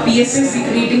 PSA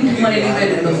secreting tumor anywhere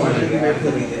in the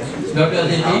body. Dr.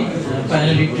 Aditi,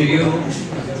 finally to you.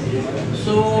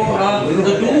 So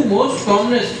the two most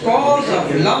commonest cause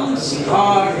of lumps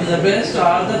are in the breast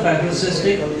are the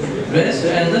fibrocystic breast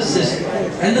and the cyst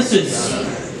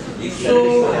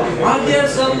So are there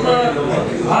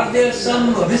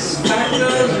some risk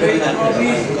factors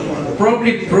which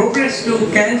probably progress to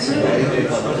cancer?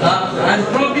 I'm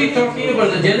probably talking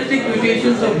about the genetic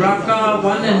mutations of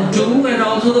BRCA1 and 2 and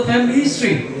also the family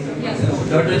history.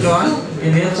 Dr. Johan,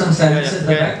 can you have some silence at the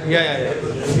back?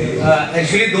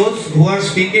 Actually, those who are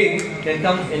speaking can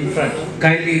come in front.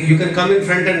 Kindly, you can come in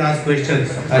front and ask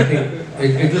questions. I think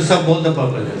it will serve both the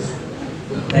purposes.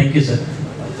 Thank you, sir.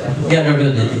 Yeah, Dr.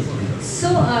 Aditi. So,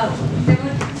 there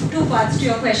were two parts to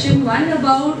your question. One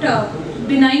about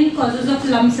benign causes of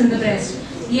lumps in the breast.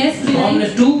 Yes,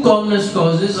 benign. Two commonest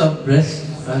causes of breast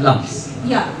lumps.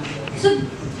 Yeah. So,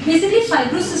 basically,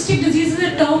 fibrocystic disease is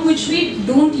a term which we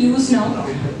don't use now.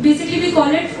 Basically, we call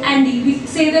it ANDI. We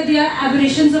say that they are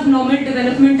aberrations of normal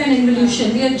development and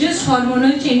involution. They are just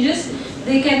hormonal changes.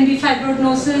 They can be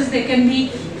fibroadenosis, they can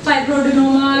be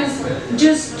fibroadenomas,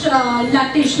 just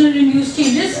lactational induced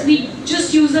changes. We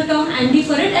just use the term ANDI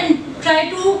for it and try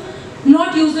to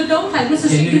not use the term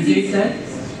fibrocystic disease.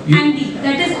 ANDI,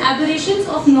 that is aberrations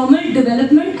of normal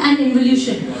development and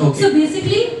involution. Okay. So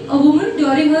basically, a woman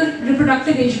during her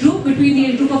reproductive age group, between the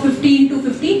age group of 15 to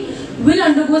 50, will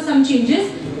undergo some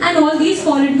changes, and all these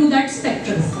fall into that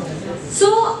spectrum.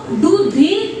 So, do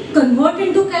they convert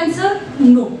into cancer?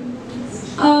 No.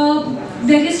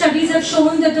 Various studies have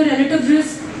shown that the relative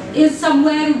risk is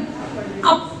somewhere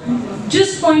up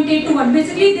just 0.8 to 1.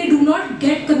 Basically, they do not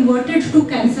get converted to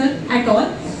cancer at all.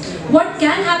 What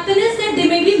can happen is that they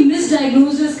may be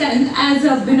misdiagnosed as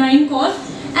a benign cause,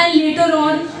 and later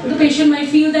on the patient might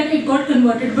feel that it got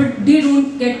converted, but they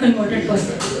don't get converted per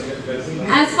se.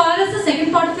 As far as the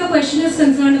second part of your question is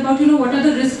concerned about, you know, what are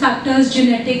the risk factors,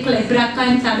 genetic, like BRCA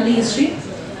and family history.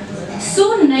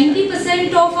 So 90%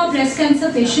 of our breast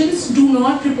cancer patients do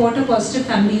not report a positive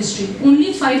family history.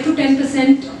 Only 5 to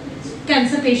 10%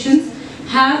 cancer patients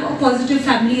have a positive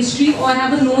family history or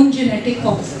have a known genetic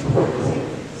cause.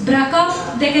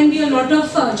 BRCA, there can be a lot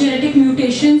of genetic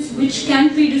mutations which can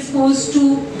predispose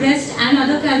to breast and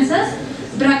other cancers.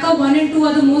 BRCA1 and 2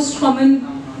 are the most common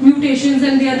mutations,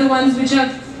 and they are the ones which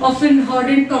are often heard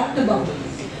and talked about,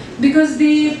 because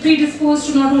they predispose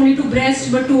to not only to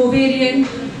breast but to ovarian,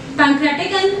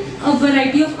 pancreatic and a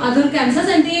variety of other cancers,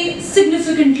 and they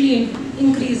significantly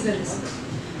increase the risk.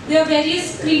 There are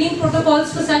various screening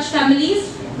protocols for such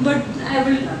families, but I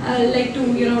will like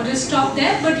to, you know, just stop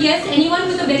there. But yes, anyone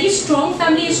with a very strong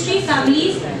family history,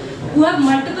 families who have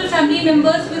multiple family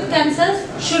members with cancers,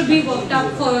 should be worked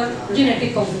up for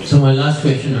genetic causes. So my last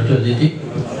question, Dr. Aditi.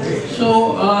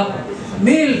 So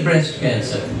male breast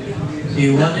cancer,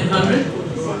 see 1 in 100?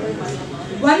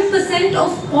 1%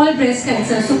 of all breast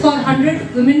cancer. So for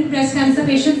 100 women breast cancer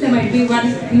patients, there might be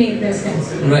 1 male breast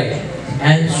cancer. Right.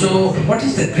 And so, what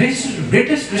is the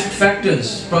greatest risk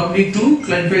factors? Probably 2,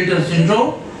 Klinefelter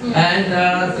syndrome and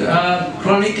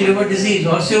chronic liver disease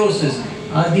or cirrhosis.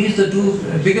 Are these the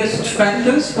 2 biggest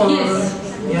factors for? Yes.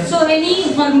 Yeah. So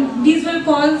these will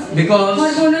cause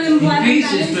hormonal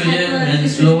increased estrogen and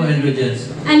slow androgens.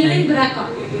 And even BRCA.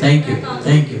 Thank you.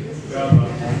 Thank you.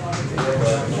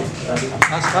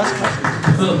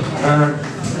 So,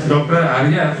 Dr.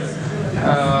 Arya,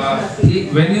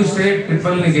 when you say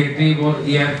triple negative or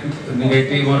ER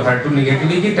negative or HER2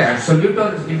 negative, is it absolute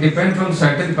or it depends on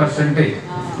certain percentage?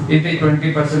 Is it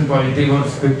 20% positive or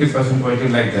 50%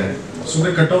 positive like that? So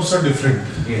the cutoffs are different.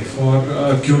 Yes.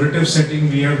 For curative setting,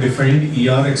 we have defined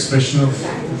ER expression of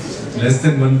less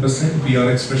than 1%,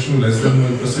 PR expression of less than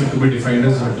 1% to be defined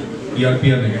as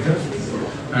ER/PR negative,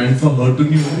 and for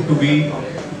HER2/neu to be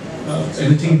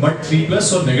anything but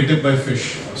 3+ or negative by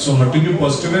FISH. So HER2/neu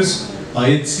positive is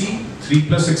IHC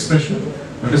 3+ expression,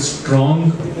 that is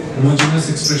strong homogeneous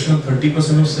expression of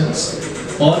 30% of cells,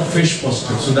 or FISH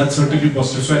positive. So that's HER2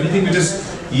 positive. So anything which is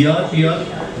ER, PR,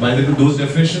 by the dose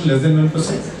definition less than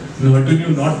 1%.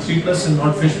 HER2 not 3 plus and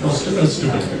not FISH positive as to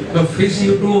be. So FISH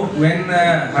you do when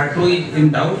HER2 is in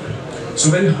doubt? So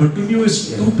when HER2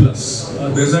 is 2 plus,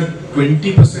 there's a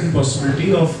 20%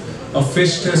 possibility of a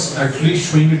FISH test actually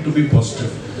showing it to be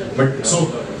positive. But so,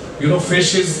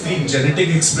 FISH is the genetic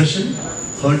expression,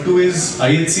 HER2 is,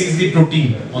 IHC is the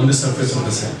protein on the surface of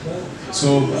the cell.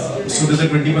 So there's a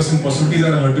 20% possibility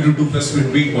that a HER2 2 plus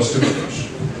will be positive.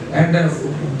 And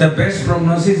the best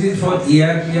prognosis is for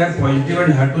ER/PR positive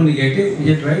and HER2 negative, is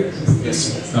it right?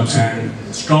 Yes, absolutely. And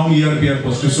strong ER/PR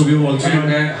positive. So we have also and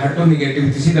HER2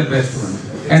 negative. This is the best one.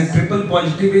 And triple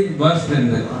positive is worse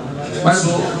than that.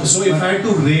 So if I had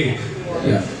to rate,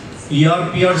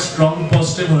 ER/PR strong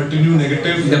positive, HER2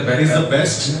 negative is the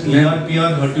best.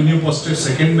 ER/PR HER2 positive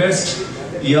second best.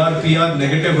 ER/PR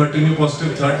negative, HER2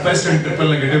 positive third best, and triple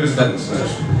negative is the best.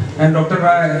 And Doctor,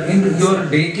 in your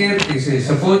daycare cases,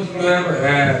 suppose you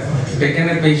have taken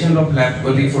a patient of lab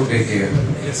quality for daycare,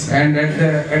 and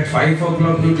at 5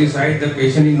 o'clock you decide the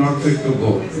patient is not fit to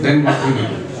go, then what will you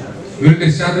do? We will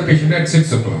discharge the patient at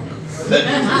 6 o'clock.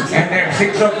 And at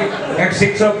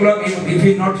 6 o'clock, if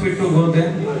he is not fit to go,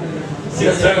 then?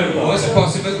 Worst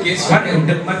possible case.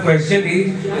 My question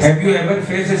is, have you ever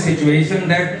faced a situation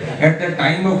that at the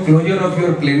time of closure of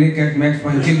your clinic at Max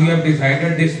Panchsheel, you have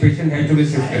decided this patient has to be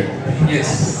shifted?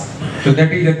 Yes. So that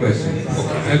is the question.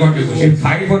 Okay, I got your question. If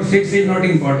 5 or 6 is not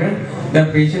important, the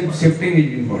patient shifting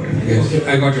is important. Yes. Okay,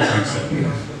 I got your point, sir.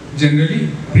 Generally,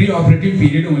 pre-operative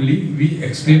period only, we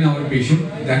explain our patient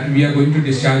that we are going to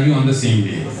discharge you on the same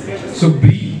day. So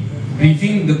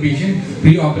briefing the patient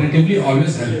pre-operatively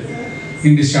always helps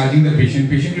in discharging the patient.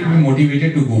 Patient will be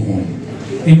motivated to go home.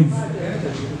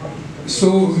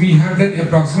 So we have done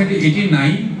approximately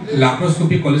 89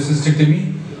 laparoscopic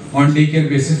cholecystectomy on daycare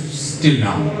basis till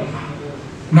now.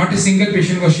 Not a single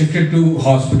patient was shifted to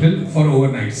hospital for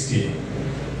overnight stay.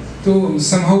 So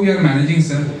somehow we are managing,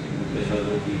 sir,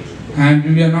 and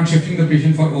we are not shifting the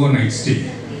patient for overnight stay.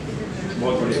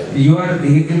 You are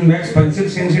in Max Panchsheel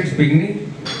since its beginning?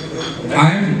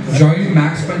 I am joined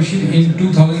Max Panchsheel in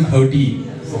 2013.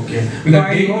 Okay. Because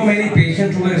I know many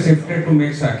patients who were shifted to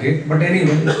Max Saket, but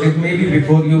anyway, it may be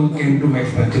before you came to Max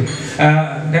Panchsheel.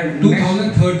 Then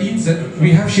 2013, sir,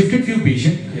 we have shifted few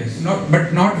patients, yes,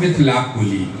 but not with lab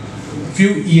coli. Few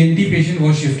ENT patient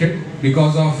was shifted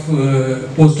because of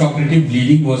post-operative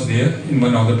bleeding was there in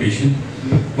one of the patient.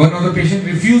 One of the patient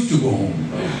refused to go home.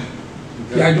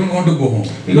 I don't want to go home.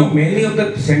 Many of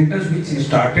the centers which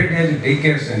started as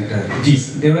daycare center,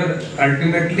 they were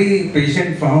ultimately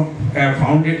patient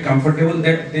found it comfortable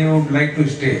that they would like to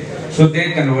stay. So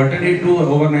they converted it to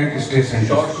overnight stay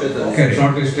center.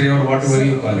 Short stay or whatever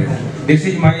you call it. This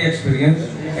is my experience.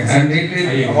 And it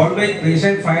is always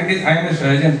patient find it, I am a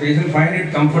surgeon, patient find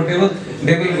it comfortable,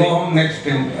 they will go home next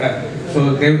time.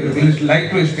 So they will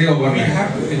like to stay overnight. I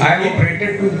have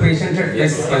operated two patients at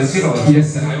Panchsheel also.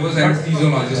 Yes, sir. I was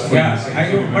anesthesiologist for years. I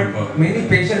know, but many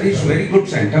patients is very good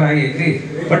center, I agree.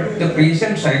 But the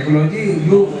patient psychology,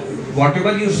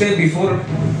 whatever you say before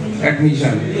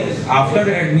admission, after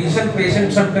admission,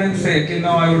 patient sometimes say, okay,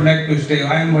 now I would like to stay,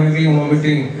 I am having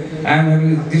vomiting,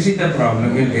 this is the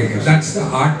problem in daycare. That's the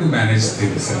art to manage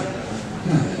things, sir.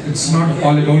 It's not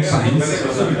all about science.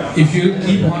 If you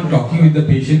keep on talking with the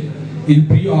patient in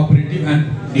pre-operative and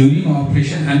during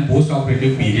operation and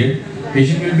post-operative period,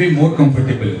 patient will be more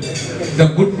comfortable. The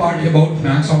good part about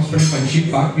Max Hospital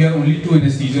Panchsheel Park, we are only 2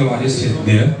 anesthesiologists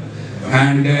there.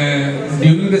 And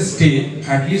during the stay,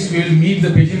 at least we will meet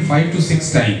the patient 5 to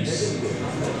 6 times.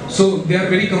 So they are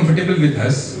very comfortable with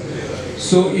us.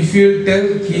 So if you will tell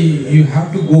you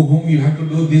have to go home, you have to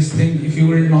do this thing, if you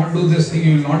will not do this thing,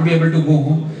 you will not be able to go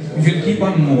home. If you will keep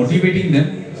on motivating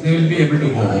them, they will be able to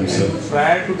go home, sir.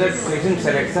 Prior to that, patient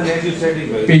selection, as you said, is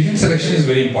very patient selection is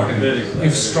very important.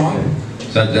 If strong.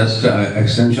 Sir, just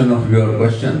extension of your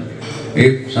question.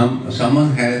 If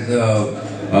someone has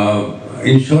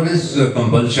insurance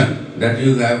compulsion that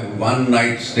you have one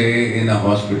night stay in a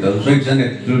hospital, so it's an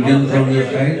exclusion from your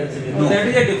side? No, that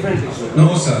is a different issue.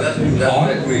 No, sir.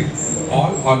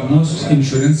 Almost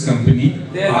insurance company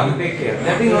are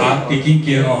taking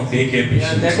care of daycare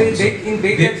patients.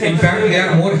 In fact, they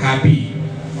are more happy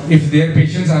if their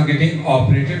patients are getting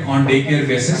operated on daycare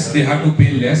basis. They have to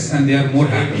pay less and they are more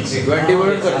happy.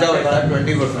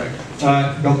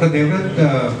 20% Dr. Devavrat,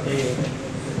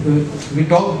 we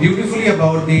talked beautifully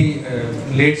about the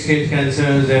late stage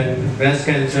cancers and breast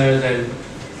cancers, and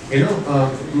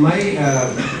my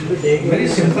very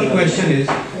simple question is,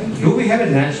 do we have a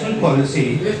national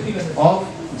policy of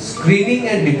screening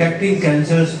and detecting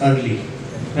cancers early?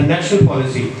 a national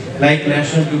policy like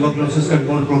National Tuberculosis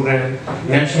Control Program,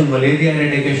 National Malaria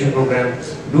Eradication Program?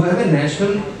 Do you have a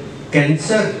national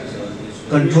cancer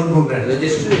control program?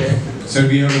 Sir,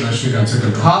 we have a national cancer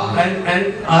control program.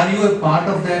 And are you a part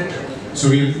of that? So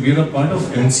we are a part of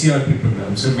NCRP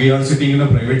program. So we are sitting in a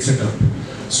private setup.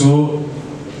 So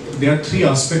there are three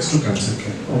aspects to cancer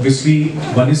care. Obviously,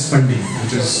 one is funding,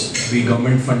 which is the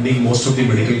government funding most of the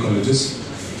medical colleges.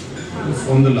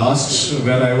 From the last,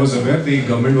 where I was aware, the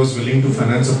government was willing to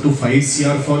finance up to 5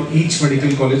 CR for each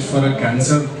medical college for a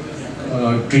cancer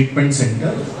treatment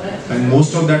center. And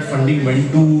most of that funding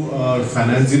went to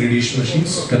finance the radiation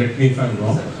machines, correct me if I'm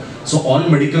wrong. So all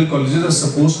medical colleges are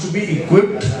supposed to be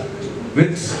equipped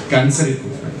with cancer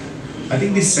equipment. I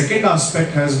think the second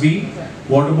aspect has been,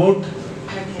 what about,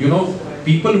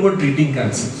 people who are treating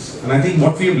cancers? And I think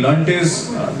what we have learnt is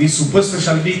the super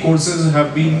specialty courses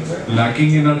have been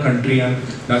lacking in our country, and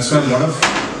that's why a lot of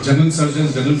general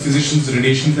surgeons, general physicians,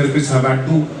 radiation therapists have had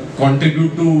to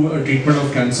contribute to treatment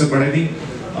of cancer. But I think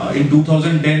in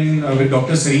 2010, with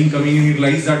Dr. Sareen coming in, he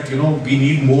realized that we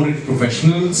need more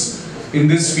professionals in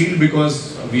this field,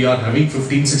 because we are having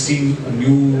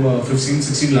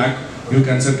 15-16 lakh new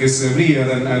cancer cases every year,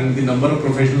 and the number of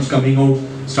professionals coming out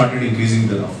started increasing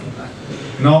thereafter.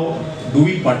 Now, do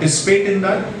we participate in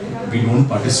that? We don't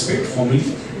participate formally.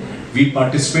 We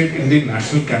participate in the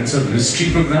National Cancer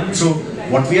Registry Program. So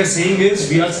what we are saying is,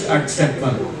 we are at step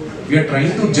 1. We are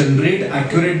trying to generate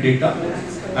accurate data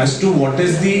as to what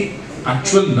is the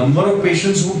actual number of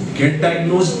patients who get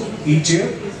diagnosed each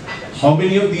year, how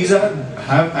many of these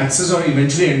have access or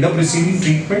eventually end up receiving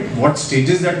treatment, what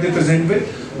stages that they present with,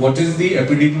 what is the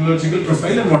epidemiological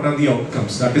profile, and what are the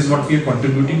outcomes. That is what we are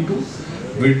contributing to.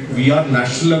 We are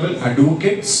national level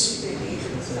advocates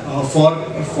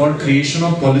for creation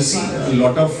of policy. A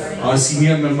lot of our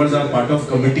senior members are part of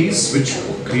committees which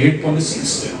create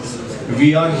policies.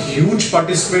 We are huge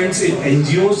participants in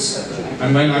NGOs,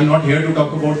 and while I'm not here to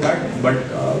talk about that, but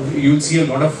you'll see a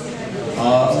lot of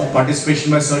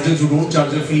participation by surgeons who don't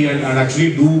charge a fee and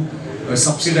actually do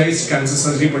subsidized cancer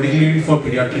surgery, particularly for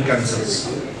pediatric cancers.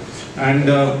 And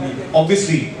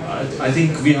obviously, I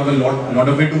think we have a lot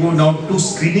of way to go. Now to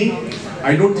screening,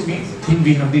 I don't think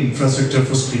we have the infrastructure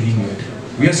for screening yet.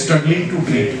 We are struggling to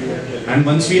treat. And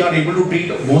once we are able to treat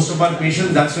most of our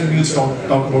patients, that's when we'll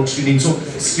talk about screening. So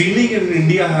screening in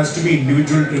India has to be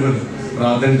individual driven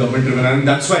rather than government driven. And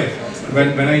that's why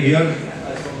when I hear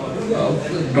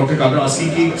Dr. Kalra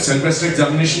asking कि self-test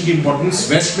examination की importance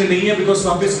West में नहीं है, because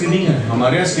वहाँ पे screening है,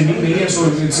 हमारे यहाँ screening नहीं है, so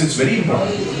it's very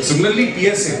important. Similarly,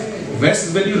 PSA,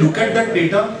 West, when you look at that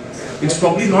data, it's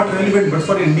probably not relevant, but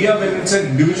for India, when it's an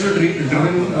individual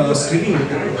driven screening,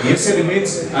 PSA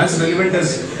remains as relevant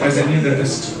as any other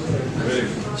test.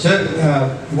 Sir,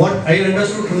 what I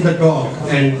understood from the talk,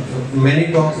 and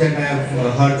many talks that I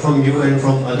have heard from you and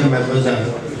from other members, are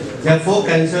there are 4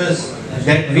 cancers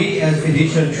that we as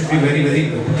physicians should be very, very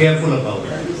careful about.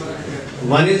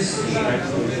 One is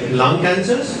lung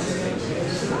cancers,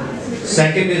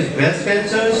 second is breast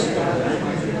cancers,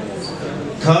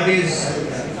 third is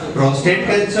prostate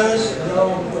cancers,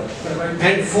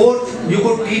 and fourth, you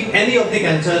could keep any of the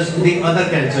cancers, the other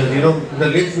cancers, the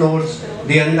lymph nodes,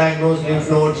 the undiagnosed lymph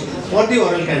nodes, or the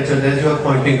oral cancers, as you are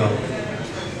pointing out.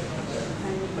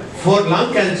 For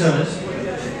lung cancers,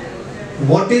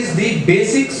 what is the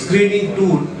basic screening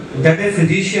tool that a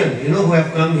physician, who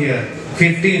have come here,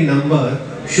 50 in number,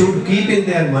 should keep in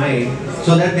their mind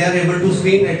so that they are able to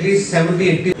screen at least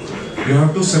 70-80? You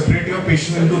have to separate your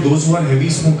patient into those who are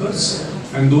heavy smokers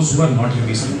and those who are not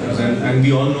heavy smokers. And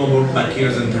we all know about pack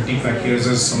years, and 30 pack years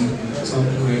as some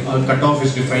cutoff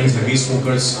which defines heavy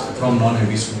smokers from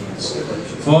non-heavy smokers.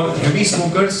 For heavy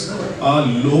smokers, a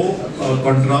low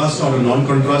contrast or a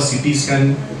non-contrast CT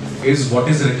scan is what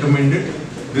is recommended.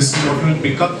 This is what will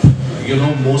pick up,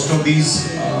 most of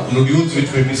these nodules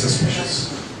which may be suspicious.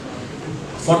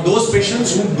 For those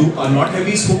patients who are not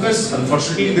heavy smokers,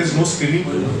 unfortunately there is no screening.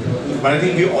 But I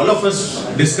think all of us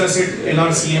discuss it in our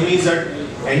CMEs that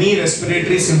any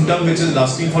respiratory symptom which is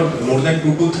lasting for more than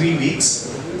 2 to 3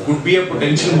 weeks could be a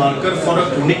potential marker for a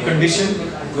chronic condition,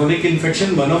 chronic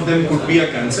infection. One of them could be a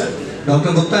cancer.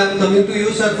 Dr. Gupta, I am coming to you,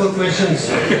 sir, for questions.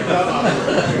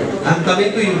 I am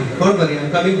coming to you. Don't worry, I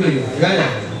am coming to you. Yeah.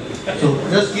 So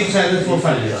just keep silence for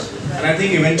 5 minutes. And I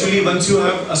think eventually, once you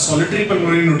have a solitary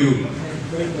pulmonary nodule,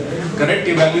 correct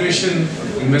evaluation,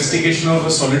 investigation of a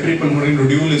solitary pulmonary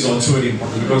nodule is also very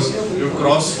important, because you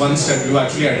cross one step, you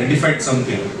actually identified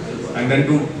something, and then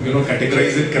to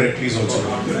categorize it correctly is also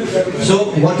important.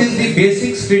 So what is the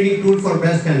basic screening tool for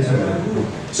breast cancer?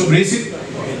 So basic.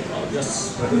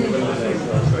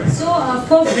 So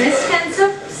for breast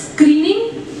cancer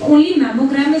screening, only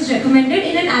mammogram is recommended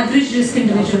in an average risk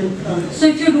individual. So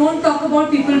if you don't talk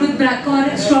about people with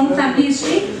BRCA or strong family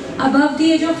history, above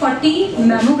the age of 40,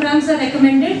 mammograms are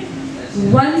recommended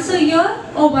once a year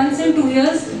or once in 2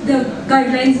 years. The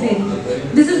guidelines vary.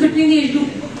 This is between the age of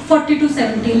 40 to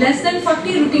 70. Less than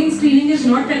 40, routine screening is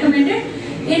not recommended.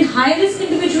 In high-risk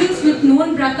individuals with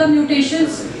known BRCA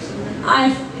mutations,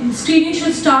 screening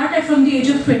should start from the age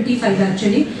of 25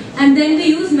 actually, and then we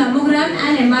use mammogram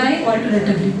and MRI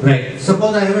alternatively. Right.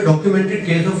 Suppose I have a documented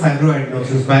case of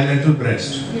fibroadenosis, bilateral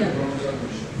breast. Yeah.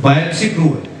 Biopsy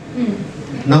proven.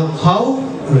 Now, how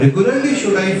regularly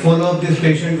should I follow up this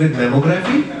patient with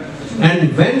mammography,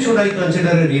 and when should I consider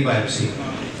a rebiopsy?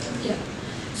 Yeah.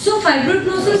 So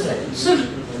fibroadenosis, so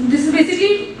this is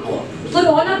basically, for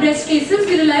all our breast cases,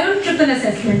 we rely on triple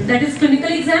assessment. That is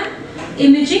clinical exam,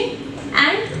 imaging,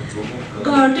 and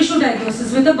tissue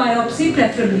diagnosis with a biopsy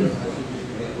preferably.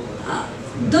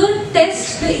 The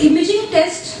imaging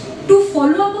test to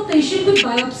follow up a patient with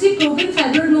biopsy proven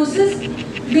fibroadenosis,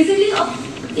 basically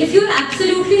if you are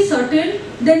absolutely certain,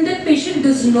 then that patient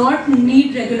does not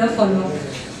need regular follow-up.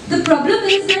 The problem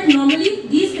is that normally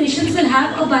these patients will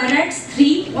have a BIRADS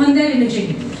 3 on their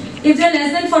imaging. If they are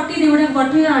less than 40, they would have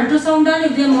gotten an ultrasound done.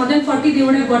 If they are more than 40, they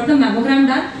would have gotten a mammogram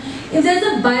done. If there is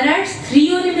a BIRADS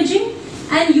 3 on imaging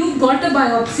and you've got a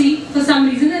biopsy for some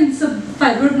reason and it's a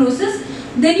fibroadenosis,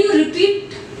 then you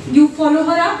repeat, you follow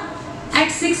her up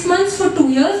at 6 months for 2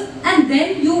 years, and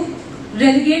then you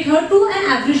relegate her to an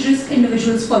average risk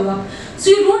individual's follow-up. So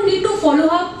you don't need to follow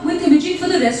up with imaging for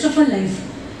the rest of her life.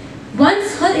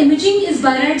 Once her imaging is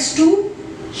BIRADS 2,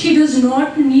 she does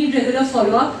not need regular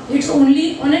follow-up. It's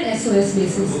only on an SOS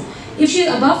basis. If she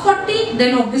is above 40,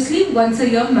 then obviously once a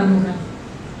year mammogram.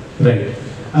 Right.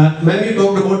 Ma'am, you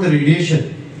talked about the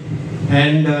radiation,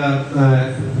 and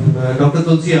Dr.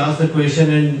 Tulsi asked the question,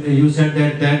 and you said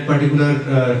that that particular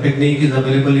technique is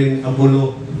available in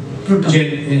Apollo,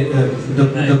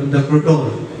 the proton.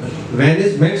 When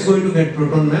is Max going to get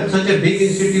proton, ma'am? Such a big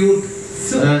institute,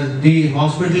 the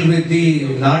hospital with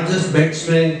the largest bed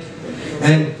strength,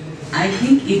 and I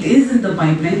think it is in the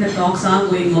pipeline. The talks are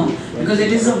going on because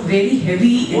it is a very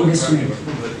heavy investment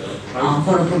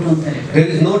for a proton therapy. There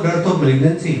is no dearth of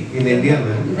malignancy in India,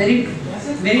 ma'am. Very true.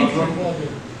 Very true.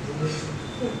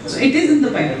 So it is in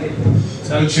the pipeline.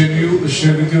 So I'll share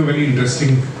with you a very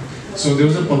interesting. So there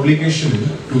was a publication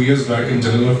 2 years back in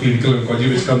Journal of Clinical Oncology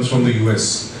which comes from the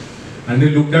US, and they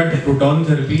looked at proton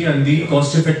therapy and the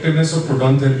cost effectiveness of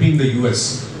proton therapy in the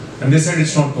US, and they said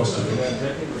it's not cost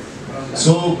effective.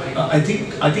 So I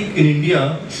think in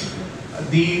India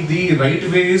the right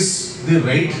way is the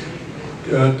right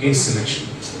case selection.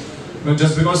 Now,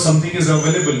 just because something is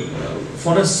available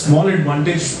for a small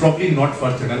advantage, probably not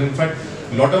worth it. And in fact,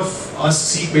 a lot of us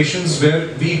see patients where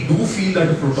we do feel that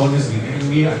a proton is needed, and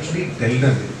we actually tell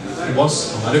them, boss,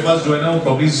 हमारे पास जो है ना वो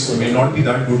probably may not be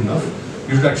that good enough.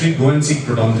 You should actually go and seek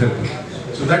proton therapy.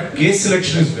 So that case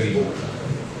selection is very important.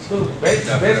 So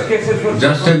best cases for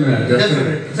just a minute.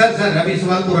 Sir, अभी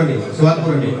सवाल पूरा नहीं हुआ.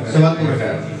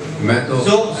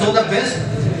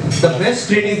 So the best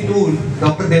screening tool,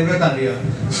 Dr. Devavrat Arya,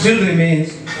 still remains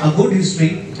a good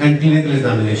history and clinical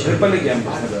examination. Triple exam.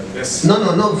 Yes.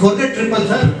 No, forget triple,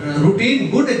 sir.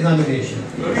 Routine, good examination.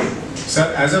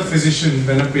 Sir, as a physician,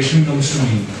 when a patient comes to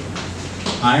me,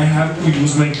 I have to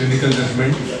use my clinical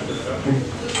judgment to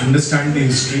understand the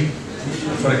history.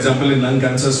 For example, in lung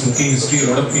cancer, smoking history,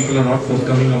 a lot of people are not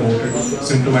forthcoming about it.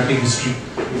 Symptomatic history.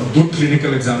 A good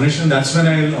clinical examination, that's when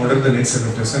I will order the next set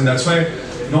of tests. And that's why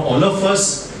all of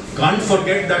us can't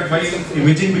forget that while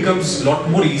imaging becomes a lot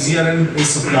more easier and is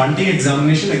supplanting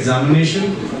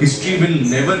examination history will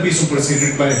never be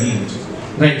superseded by any imaging.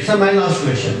 Right, so my last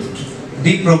question.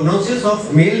 The prognosis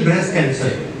of male breast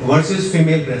cancer versus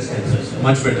female breast cancer?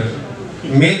 Much better.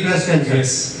 Male breast cancer?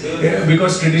 Yes. Yeah,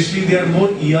 because traditionally they are more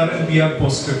ER and PR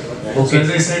positive. Okay. So as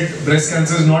I said, breast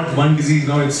cancer is not one disease,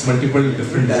 now it's multiple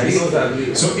different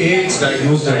diseases. So A, it's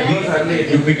diagnosed early,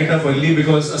 you pick it up early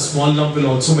because a small lump will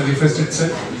also manifest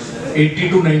itself. 80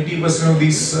 to 90% of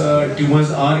these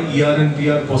tumors are ER and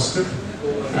PR positive,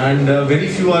 and very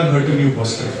few are HER2/neu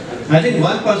positive. I think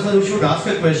one person who should ask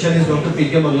a question is Dr.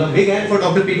 P.K. Mangla. Big hand for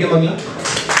Dr. P.K. Mangla.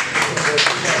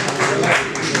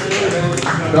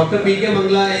 Dr. P.K.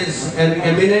 Mangla is an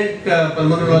eminent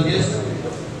pulmonologist,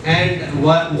 and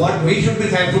what we should be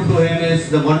thankful to him is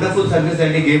the wonderful service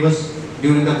that he gave us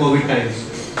during the COVID times.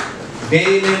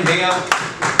 Day in and day out,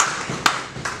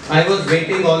 I was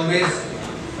waiting always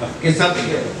कि सब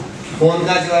phone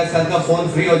का जो है sir का phone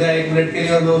free हो जाए 1 minute के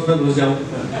लिए और मैं उसमें घुस जाऊं.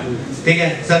 ठीक है,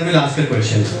 sir will ask a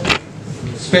question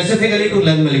specifically to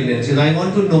lung malignancies. I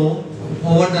want to know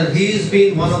he's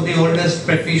been one of the oldest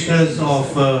practitioners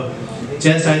of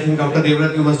chest. I think Dr.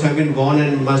 Devavrat, you must have been born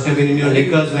and must have been in your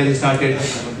knickers when he started,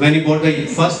 when he bought the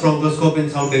first bronchoscope in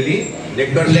South Delhi.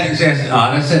 Knickers means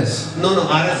RSS. No,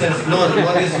 RSS, no,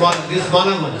 these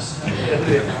smaller ones.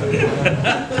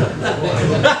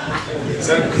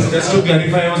 Sir, just to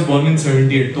clarify, I was born in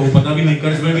 78, तो पता भी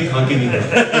knickers में भी था कि नहीं था.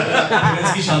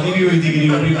 Parents की शादी भी हुई थी कि नहीं,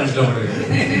 वो भी पूछना पड़ेगा.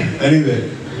 Anyway,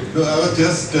 no, I was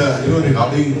just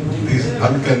regarding these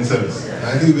lung cancers.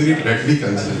 I think very deadly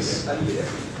cancers.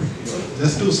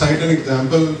 Just to cite an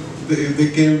example, they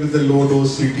came with the low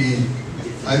dose CT.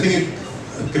 I think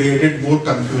it created more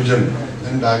confusion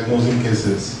in diagnosing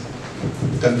cases.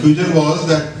 Confusion was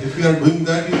that if you are doing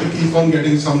that, you will keep on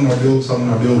getting some nodules,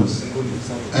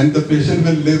 and the patient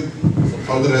will live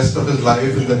for the rest of his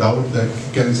life in the doubt that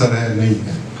cancer hai nahi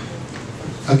hai.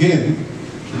 Again,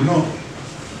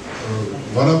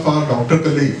 one of our doctor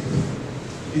colleague,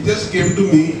 he just came to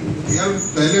me, यार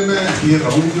पहले मैं ये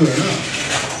round जो है ना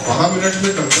 12 minute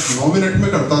में करता, 9 minute में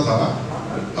करता था,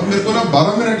 अब मेरे को ना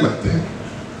 12 मिनट लगते हैं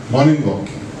morning walk,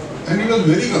 and he was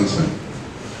very concerned.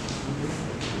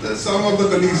 Some of the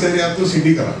colleagues said, यार तो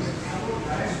CT करा ले.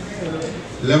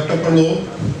 Left upper lobe,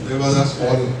 there was a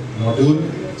small nodule.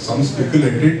 Some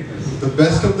speculated. The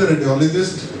best of the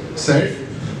radiologists said,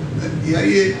 यार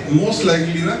ये most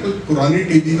likely ना कुछ पुरानी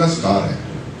TB का scar है.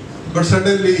 But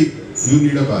suddenly you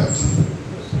need a biopsy.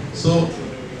 So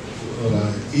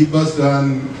E was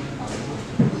done,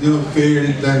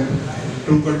 failed, then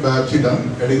true cut biopsy done,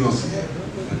 adenoCA.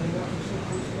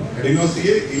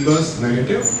 AdenoCA, E was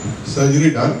negative,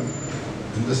 surgery done,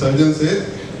 and the surgeon says,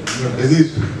 you are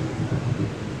disease free.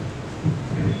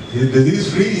 He is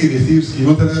disease free, he receives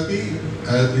chemotherapy,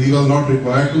 as he was not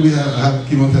required to have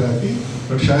chemotherapy,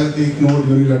 but शायद एक node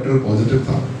unilateral positive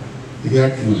था, he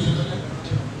had chemotherapy.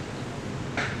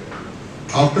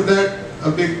 After that,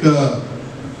 अब एक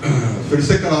फिर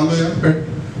से करा लो यार पेट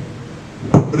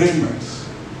brain mets,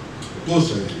 post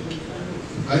surgery.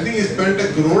 I think he spent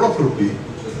 ₹1 crore,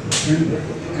 and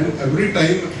every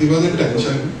time he was in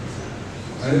tension,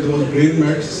 and those brain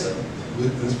mets,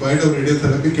 in spite of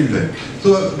radiotherapy, killed him. So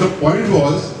the point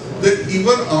was that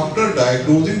even after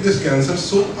diagnosing this cancer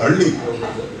so early,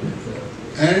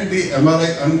 and the MRI,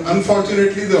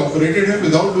 unfortunately they operated him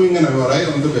without doing an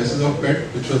MRI on the basis of PET,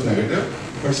 which was negative,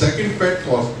 but second PET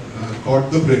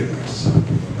caught the brain mets.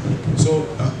 So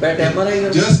PET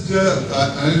MRI. Just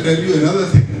I'll tell you another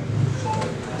thing,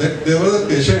 that there was a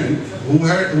patient who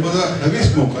was a heavy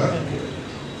smoker.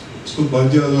 उसको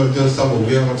Berger सब हो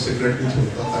गया और cigarette नहीं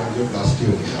छोड़ता था, जो plastic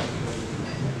हो गया,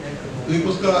 तो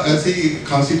उसका ऐसी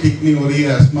खांसी ठीक नहीं हो रही है,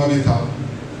 एस्मा भी था,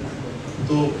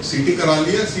 तो सीटी करा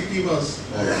लिया, सीटी बस.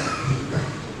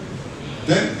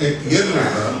 Then a year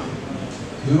later,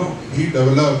 he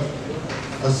developed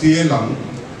a CA lung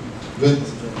with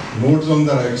nodes on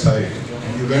the right side.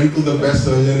 He went to the best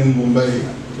surgeon in Mumbai,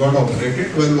 got operated,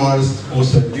 12 hours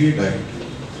post surgery, died.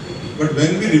 But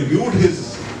when we reviewed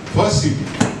his first CT,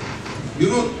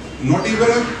 not even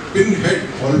a pinhead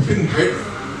or a pinhead,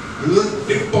 it was a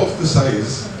tip of the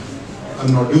size, a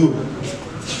nodule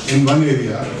in one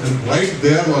area, and right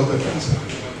there was the cancer.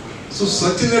 So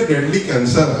such is a deadly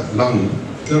cancer, lung.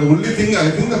 The only thing, I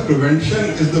think the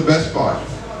prevention is the best part,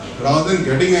 rather than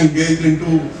getting engaged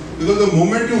into, because the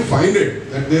moment you find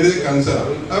it, that there is a cancer,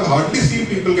 I've hardly seen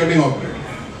people getting operated.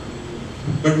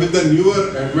 But with the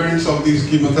newer advents of these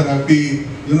chemotherapy,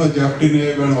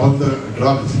 Jeftinib and all the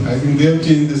drugs, I think they have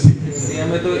changed the scene.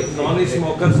 And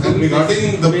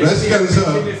regarding the breast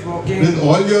cancer, with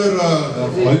all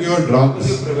your drugs,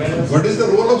 what is the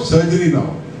role of surgery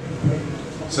now?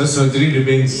 So surgery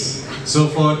remains. So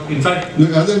in fact,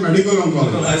 as a medical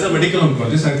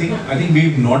oncologist, I think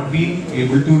we've not been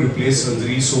able to replace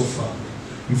surgery so far.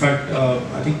 In fact,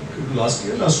 I think last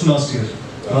to last year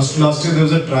there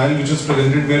was a trial which was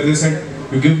presented where they said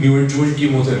you give neoadjuvant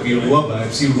chemotherapy, you do a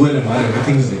biopsy, you do an MRI,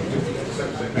 everything is negative,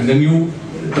 and then you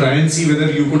try and see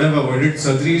whether you could have avoided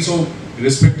surgery. So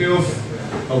irrespective of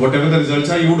whatever the results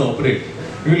are, you would operate.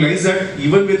 You realize that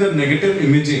even with a negative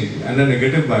imaging and a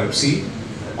negative biopsy,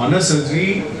 on a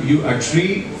surgery you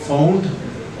actually found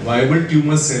viable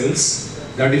tumor cells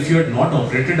that if you had not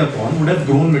operated upon would have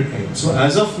grown with time. So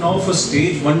as of now, for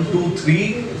stage 1, 2,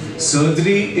 3,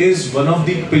 surgery is one of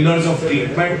the pillars of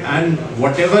treatment, and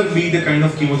whatever be the kind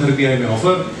of chemotherapy I may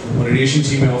offer or radiation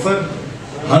she may offer,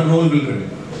 her role will remain.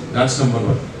 That's number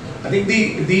one. I think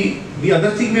the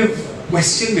other thing we have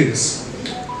questioned is,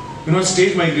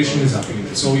 stage migration is happening.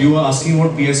 So you are asking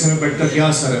what PSMA PET का क्या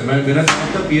असर है? मेरा जवाब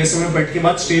था PSMA PET के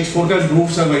बाद stage 4 का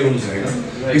improved survival हो जाएगा.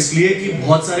 इसलिए कि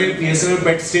बहुत सारे PSMA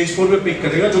PET stage 4 पे pick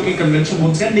करेगा जो कि conventional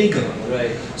bone scan नहीं कर रहा.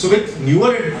 So with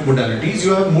newer modalities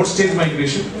you have more stage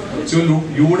migration. So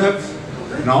you would have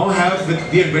now have with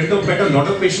the advent of PET, a lot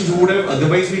of patients who would have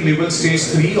otherwise been labeled stage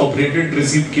 3, operated,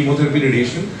 received chemotherapy,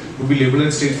 radiation, would be labeled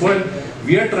as stage 4. And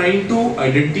we are trying to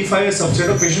identify a subset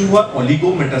of patients who are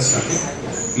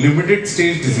oligometastatic, limited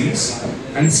stage disease,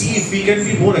 and see if we can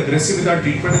be more aggressive with our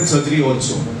treatment and surgery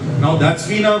also. Now that's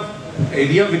been a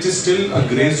area which is still a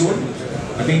grey zone.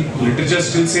 I think literature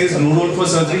still says no role for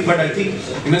surgery, but I think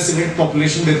in a select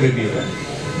population there may be a role.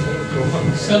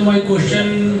 Sir, my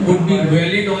question would be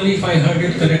valid only if I heard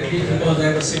it correctly, because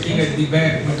I was sitting at the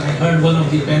back, but I heard one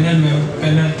of the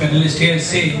panelists here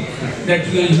say that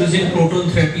we are using proton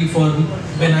therapy for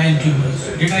benign tumors.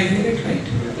 Did I hear it right?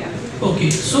 Yeah. Okay,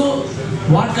 so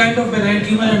what kind of benign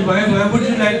tumor and why would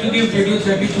you like to give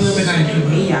radiotherapy to a benign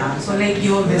tumor? Yeah, so like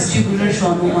your vestibular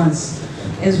schwannomas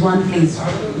is one place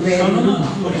where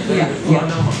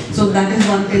so that is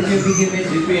one place where we give it.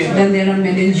 Then there are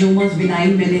meningiomas,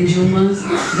 benign meningiomas.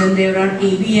 Then there are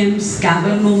AVMs,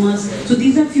 cavernomas. So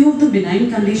these are few of the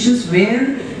benign conditions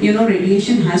where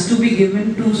radiation has to be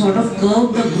given to sort of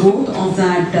curb the growth of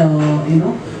that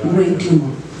growing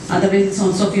tumor. Otherwise, it's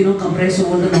also compress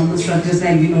over the normal structures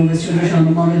like vestibular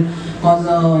schwannoma will cause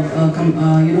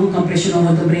compression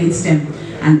over the brain stem,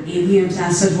 and AVMs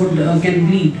as such can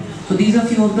bleed. So these are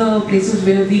few of the places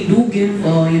where we do give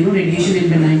radiation in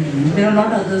benign tumors. There are a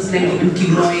lot of others like even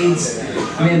keloids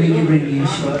where we give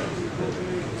radiation.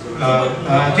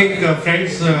 I think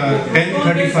friends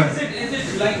 10:35.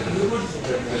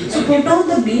 So proton,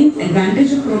 the main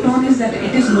advantage of proton is that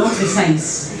it is more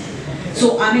precise.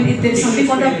 So I mean, if there is something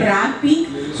called a Bragg peak,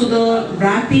 so the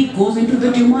Bragg peak goes into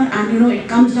the tumor and it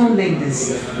comes down like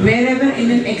this. Wherever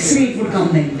in an X-ray it would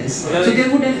come like this. So there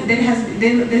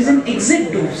is an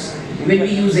exit dose when we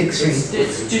use X-ray.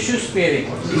 It's tissue sparing.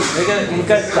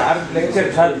 इनका 4 lecture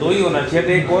था, 2 ही होना चाहिए,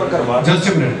 तो एक और करवा. Just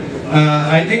a minute.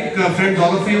 I think friends,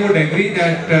 all of you would agree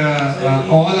that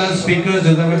all our speakers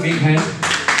deserve a big hand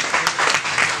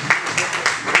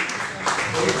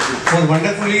for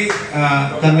wonderfully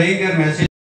conveying their message.